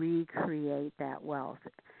to recreate that wealth.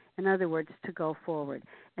 In other words, to go forward.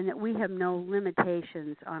 And that we have no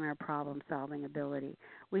limitations on our problem-solving ability.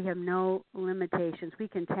 We have no limitations. We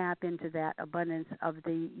can tap into that abundance of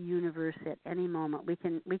the universe at any moment. We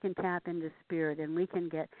can tap into spirit, and we can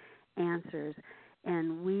get answers,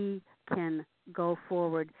 and we can go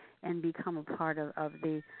forward and become a part of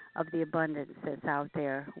the abundance that's out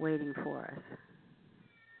there waiting for us.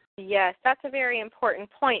 Yes, that's a very important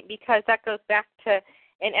point, because that goes back to,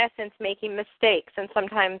 in essence, making mistakes. And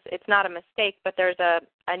sometimes it's not a mistake, but there's a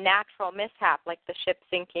natural mishap, like the ship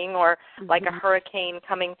sinking or like a hurricane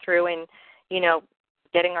coming through and,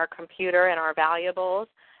 getting our computer and our valuables.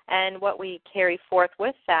 And what we carry forth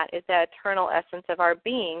with that is the eternal essence of our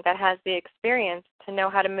being that has the experience to know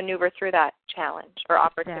how to maneuver through that challenge or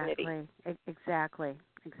opportunity. Exactly.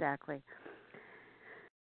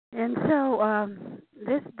 And so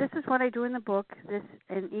this is what I do in the book.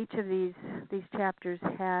 And each of these chapters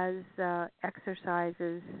has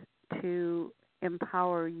exercises to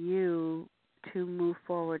empower you to move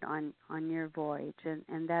forward on your voyage,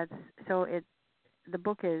 and that's so. The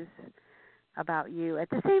book is about you. At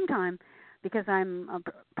the same time, because I'm a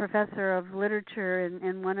professor of literature,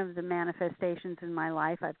 and one of the manifestations in my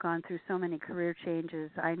life, I've gone through so many career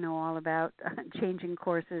changes. I know all about changing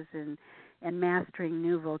courses and mastering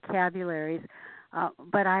new vocabularies.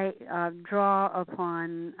 But I draw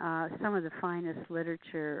upon some of the finest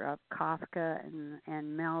literature of Kafka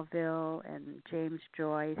and Melville and James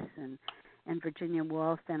Joyce and Virginia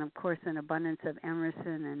Woolf, and of course an abundance of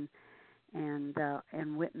Emerson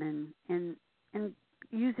and Whitman, and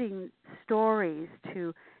using stories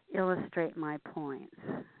to illustrate my points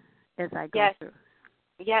as I go through.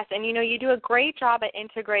 Yes, and you do a great job at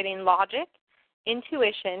integrating logic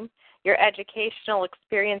intuition, your educational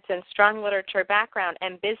experience and strong literature background,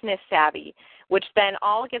 and business savvy, which then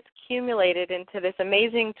all gets accumulated into this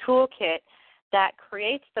amazing toolkit that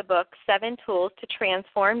creates the book, 7 Tools to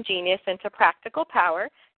Transform Genius into Practical Power,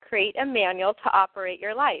 Create a Manual to Operate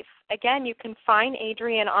Your Life. Again, you can find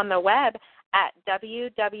Adrienne on the web at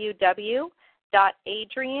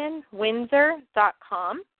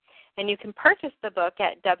www.adriennewindsor.com, and you can purchase the book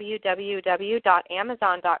at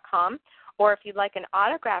www.amazon.com, or if you'd like an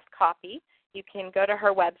autographed copy, you can go to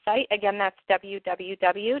her website. Again, that's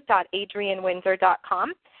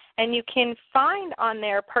www.adriennewindsor.com. And you can find on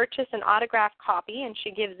there purchase an autographed copy, and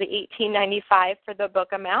she gives the $18.95 for the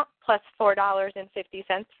book amount plus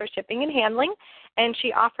 $4.50 for shipping and handling, and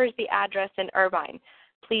she offers the address in Irvine.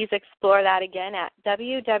 Please explore that again at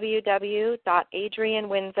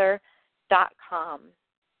www.adriennewindsor.com.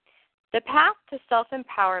 The path to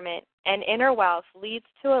self-empowerment and inner wealth leads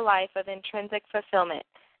to a life of intrinsic fulfillment,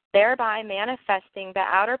 thereby manifesting the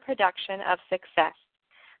outer production of success.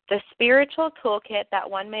 The spiritual toolkit that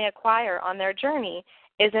one may acquire on their journey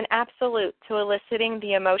is an absolute to eliciting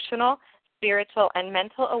the emotional, spiritual, and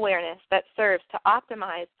mental awareness that serves to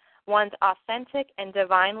optimize one's authentic and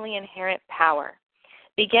divinely inherent power.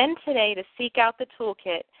 Begin today to seek out the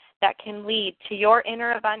toolkit that can lead to your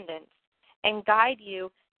inner abundance and guide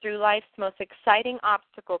you through life's most exciting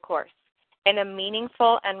obstacle course in a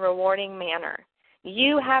meaningful and rewarding manner.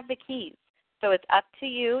 You have the keys, so it's up to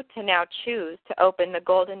you to now choose to open the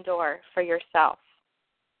golden door for yourself.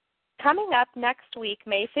 Coming up next week,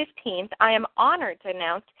 May 15th, I am honored to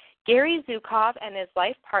announce Gary Zukov and his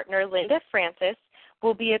life partner, Linda Francis,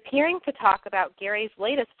 will be appearing to talk about Gary's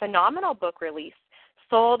latest phenomenal book release,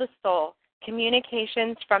 Soul to Soul,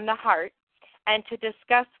 Communications from the Heart, and to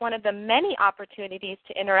discuss one of the many opportunities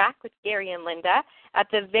to interact with Gary and Linda at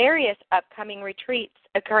the various upcoming retreats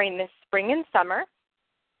occurring this spring and summer,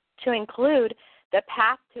 to include the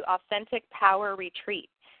Path to Authentic Power Retreat,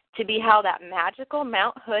 to be held at magical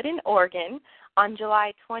Mount Hood in Oregon on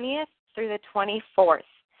July 20th through the 24th.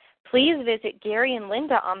 Please visit Gary and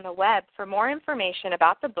Linda on the web for more information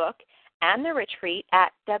about the book and the retreat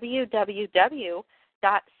at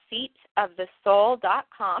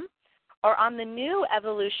www.seatsofthesoul.com or on the new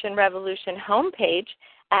Evolution Revolution homepage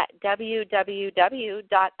at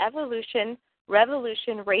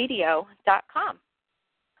www.evolutionrevolutionradio.com.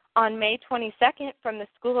 On May 22nd, from the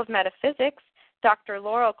School of Metaphysics, Dr.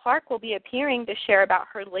 Laurel Clark will be appearing to share about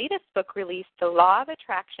her latest book release, The Law of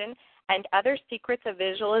Attraction and Other Secrets of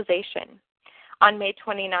Visualization. On May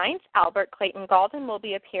 29th, Albert Clayton Galden will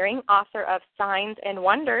be appearing, author of Signs and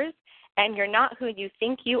Wonders, and You're Not Who You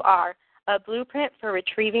Think You Are, a blueprint for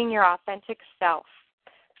retrieving your authentic self.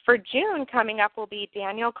 For June, coming up will be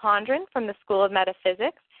Daniel Condren from the School of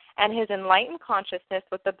Metaphysics and his enlightened consciousness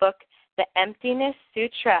with the book The Emptiness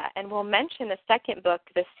Sutra, and we'll mention the second book,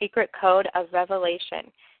 The Secret Code of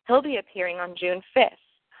Revelation. He'll be appearing on June 5th.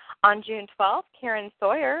 On June 12th, Karen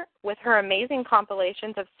Sawyer with her amazing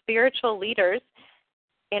compilations of spiritual leaders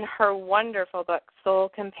in her wonderful book, Soul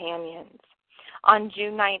Companions. On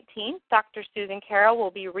June 19th, Dr. Susan Carroll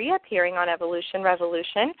will be reappearing on Evolution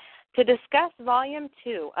Revolution to discuss Volume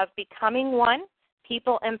 2 of Becoming One,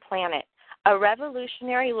 People and Planet, a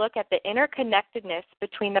revolutionary look at the interconnectedness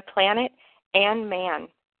between the planet and man.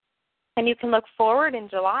 And you can look forward in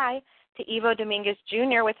July to Ivo Dominguez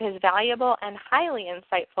Jr. with his valuable and highly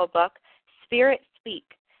insightful book, Spirit Speak,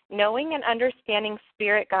 Knowing and Understanding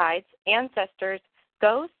Spirit Guides, Ancestors,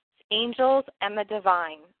 Ghosts, Angels, and the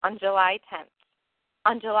Divine on July 10th.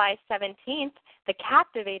 On July 17th, the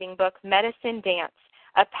captivating book, Medicine Dance,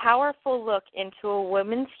 a powerful look into a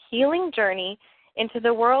woman's healing journey into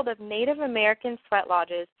the world of Native American sweat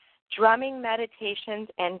lodges, drumming meditations,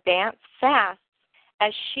 and dance fasts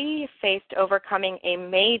as she faced overcoming a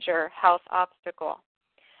major health obstacle.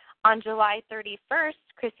 On July 31st,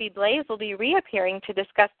 Chrissy Blaze will be reappearing to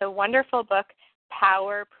discuss the wonderful book,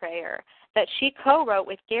 Power Prayer, that she co-wrote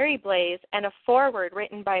with Gary Blaze and a foreword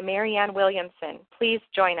written by Marianne Williamson. Please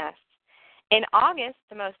join us. In August,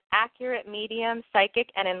 the most accurate medium, psychic,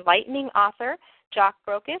 and enlightening author, Jock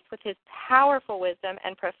Brokus, with his powerful wisdom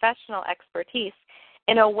and professional expertise,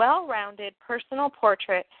 in a well-rounded personal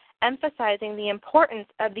portrait emphasizing the importance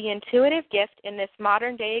of the intuitive gift in this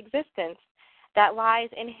modern-day existence that lies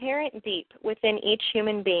inherent deep within each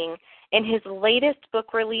human being, in his latest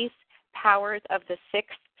book release, Powers of the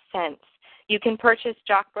Sixth Sense. You can purchase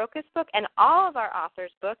Jock Brokus' book and all of our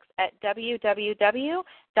authors' books at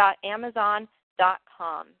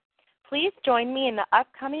www.amazon.com. Please join me in the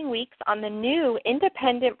upcoming weeks on the new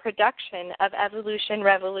independent production of Evolution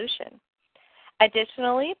Revolution.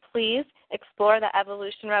 Additionally, please explore the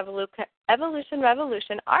Evolution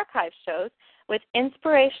Revolution archive shows with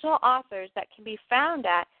inspirational authors that can be found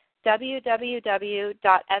at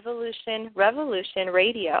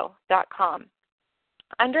www.evolutionrevolutionradio.com.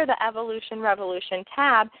 Under the Evolution Revolution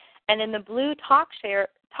tab and in the blue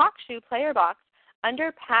TalkShoe player box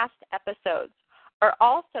under past episodes, or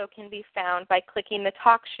also can be found by clicking the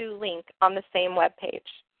TalkShoe link on the same webpage.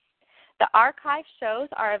 The archive shows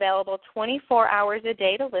are available 24 hours a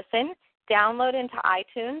day to listen, download into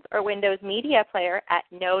iTunes or Windows Media Player at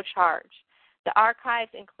no charge. The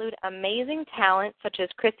archives include amazing talent such as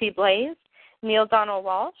Chrissy Blaze, Neil Donald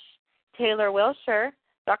Walsh, Taylor Wilshire,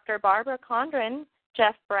 Dr. Barbara Condren,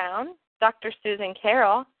 Jeff Brown, Dr. Susan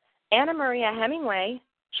Carroll, Anna Maria Hemingway,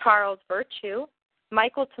 Charles Virtue,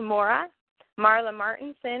 Michael Tamura, Marla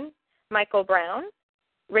Martinson, Michael Brown,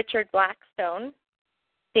 Richard Blackstone,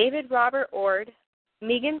 David Robert Ord,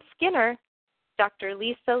 Megan Skinner, Dr.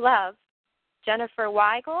 Lisa Love, Jennifer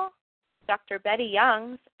Weigel, Dr. Betty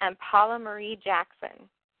Youngs, and Paula Marie Jackson.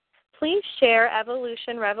 Please share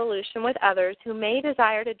Evolution Revolution with others who may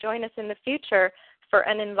desire to join us in the future for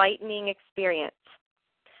an enlightening experience.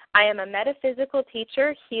 I am a metaphysical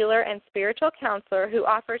teacher, healer, and spiritual counselor who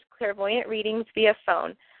offers clairvoyant readings via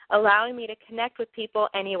phone, allowing me to connect with people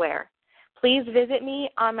anywhere. Please visit me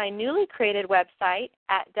on my newly created website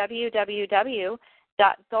at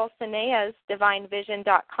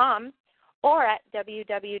www.dulcineasdivinevision.com or at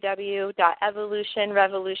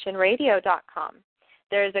www.evolutionrevolutionradio.com.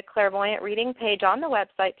 There is a clairvoyant reading page on the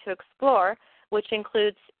website to explore, which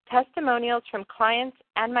includes testimonials from clients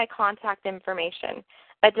and my contact information.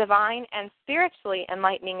 A divine and spiritually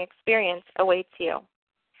enlightening experience awaits you.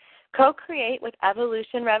 Co-create with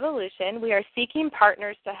Evolution Revolution. We are seeking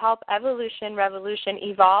partners to help Evolution Revolution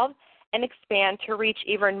evolve and expand to reach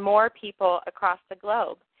even more people across the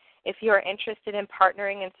globe. If you are interested in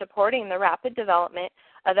partnering and supporting the rapid development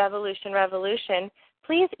of Evolution Revolution,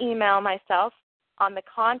 please email myself on the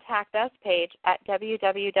Contact Us page at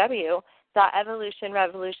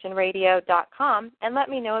www.evolutionrevolutionradio.com and let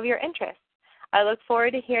me know of your interest. I look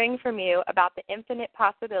forward to hearing from you about the infinite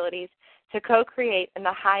possibilities to co-create in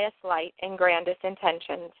the highest light and grandest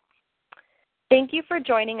intentions. Thank you for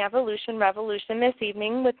joining Evolution Revolution this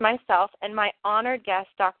evening with myself and my honored guest,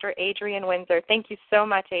 Dr. Adrienne Windsor. Thank you so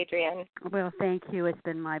much, Adrienne. Well, thank you. It's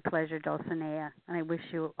been my pleasure, Dulcinea, and I wish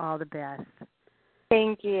you all the best.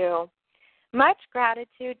 Thank you. Much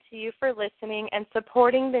gratitude to you for listening and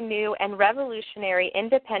supporting the new and revolutionary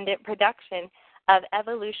independent production of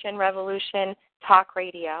Evolution Revolution Talk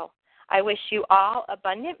Radio. I wish you all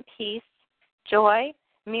abundant peace, joy,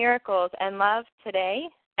 miracles, and love today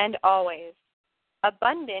and always.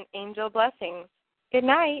 Abundant angel blessings. Good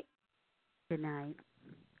night. Good night.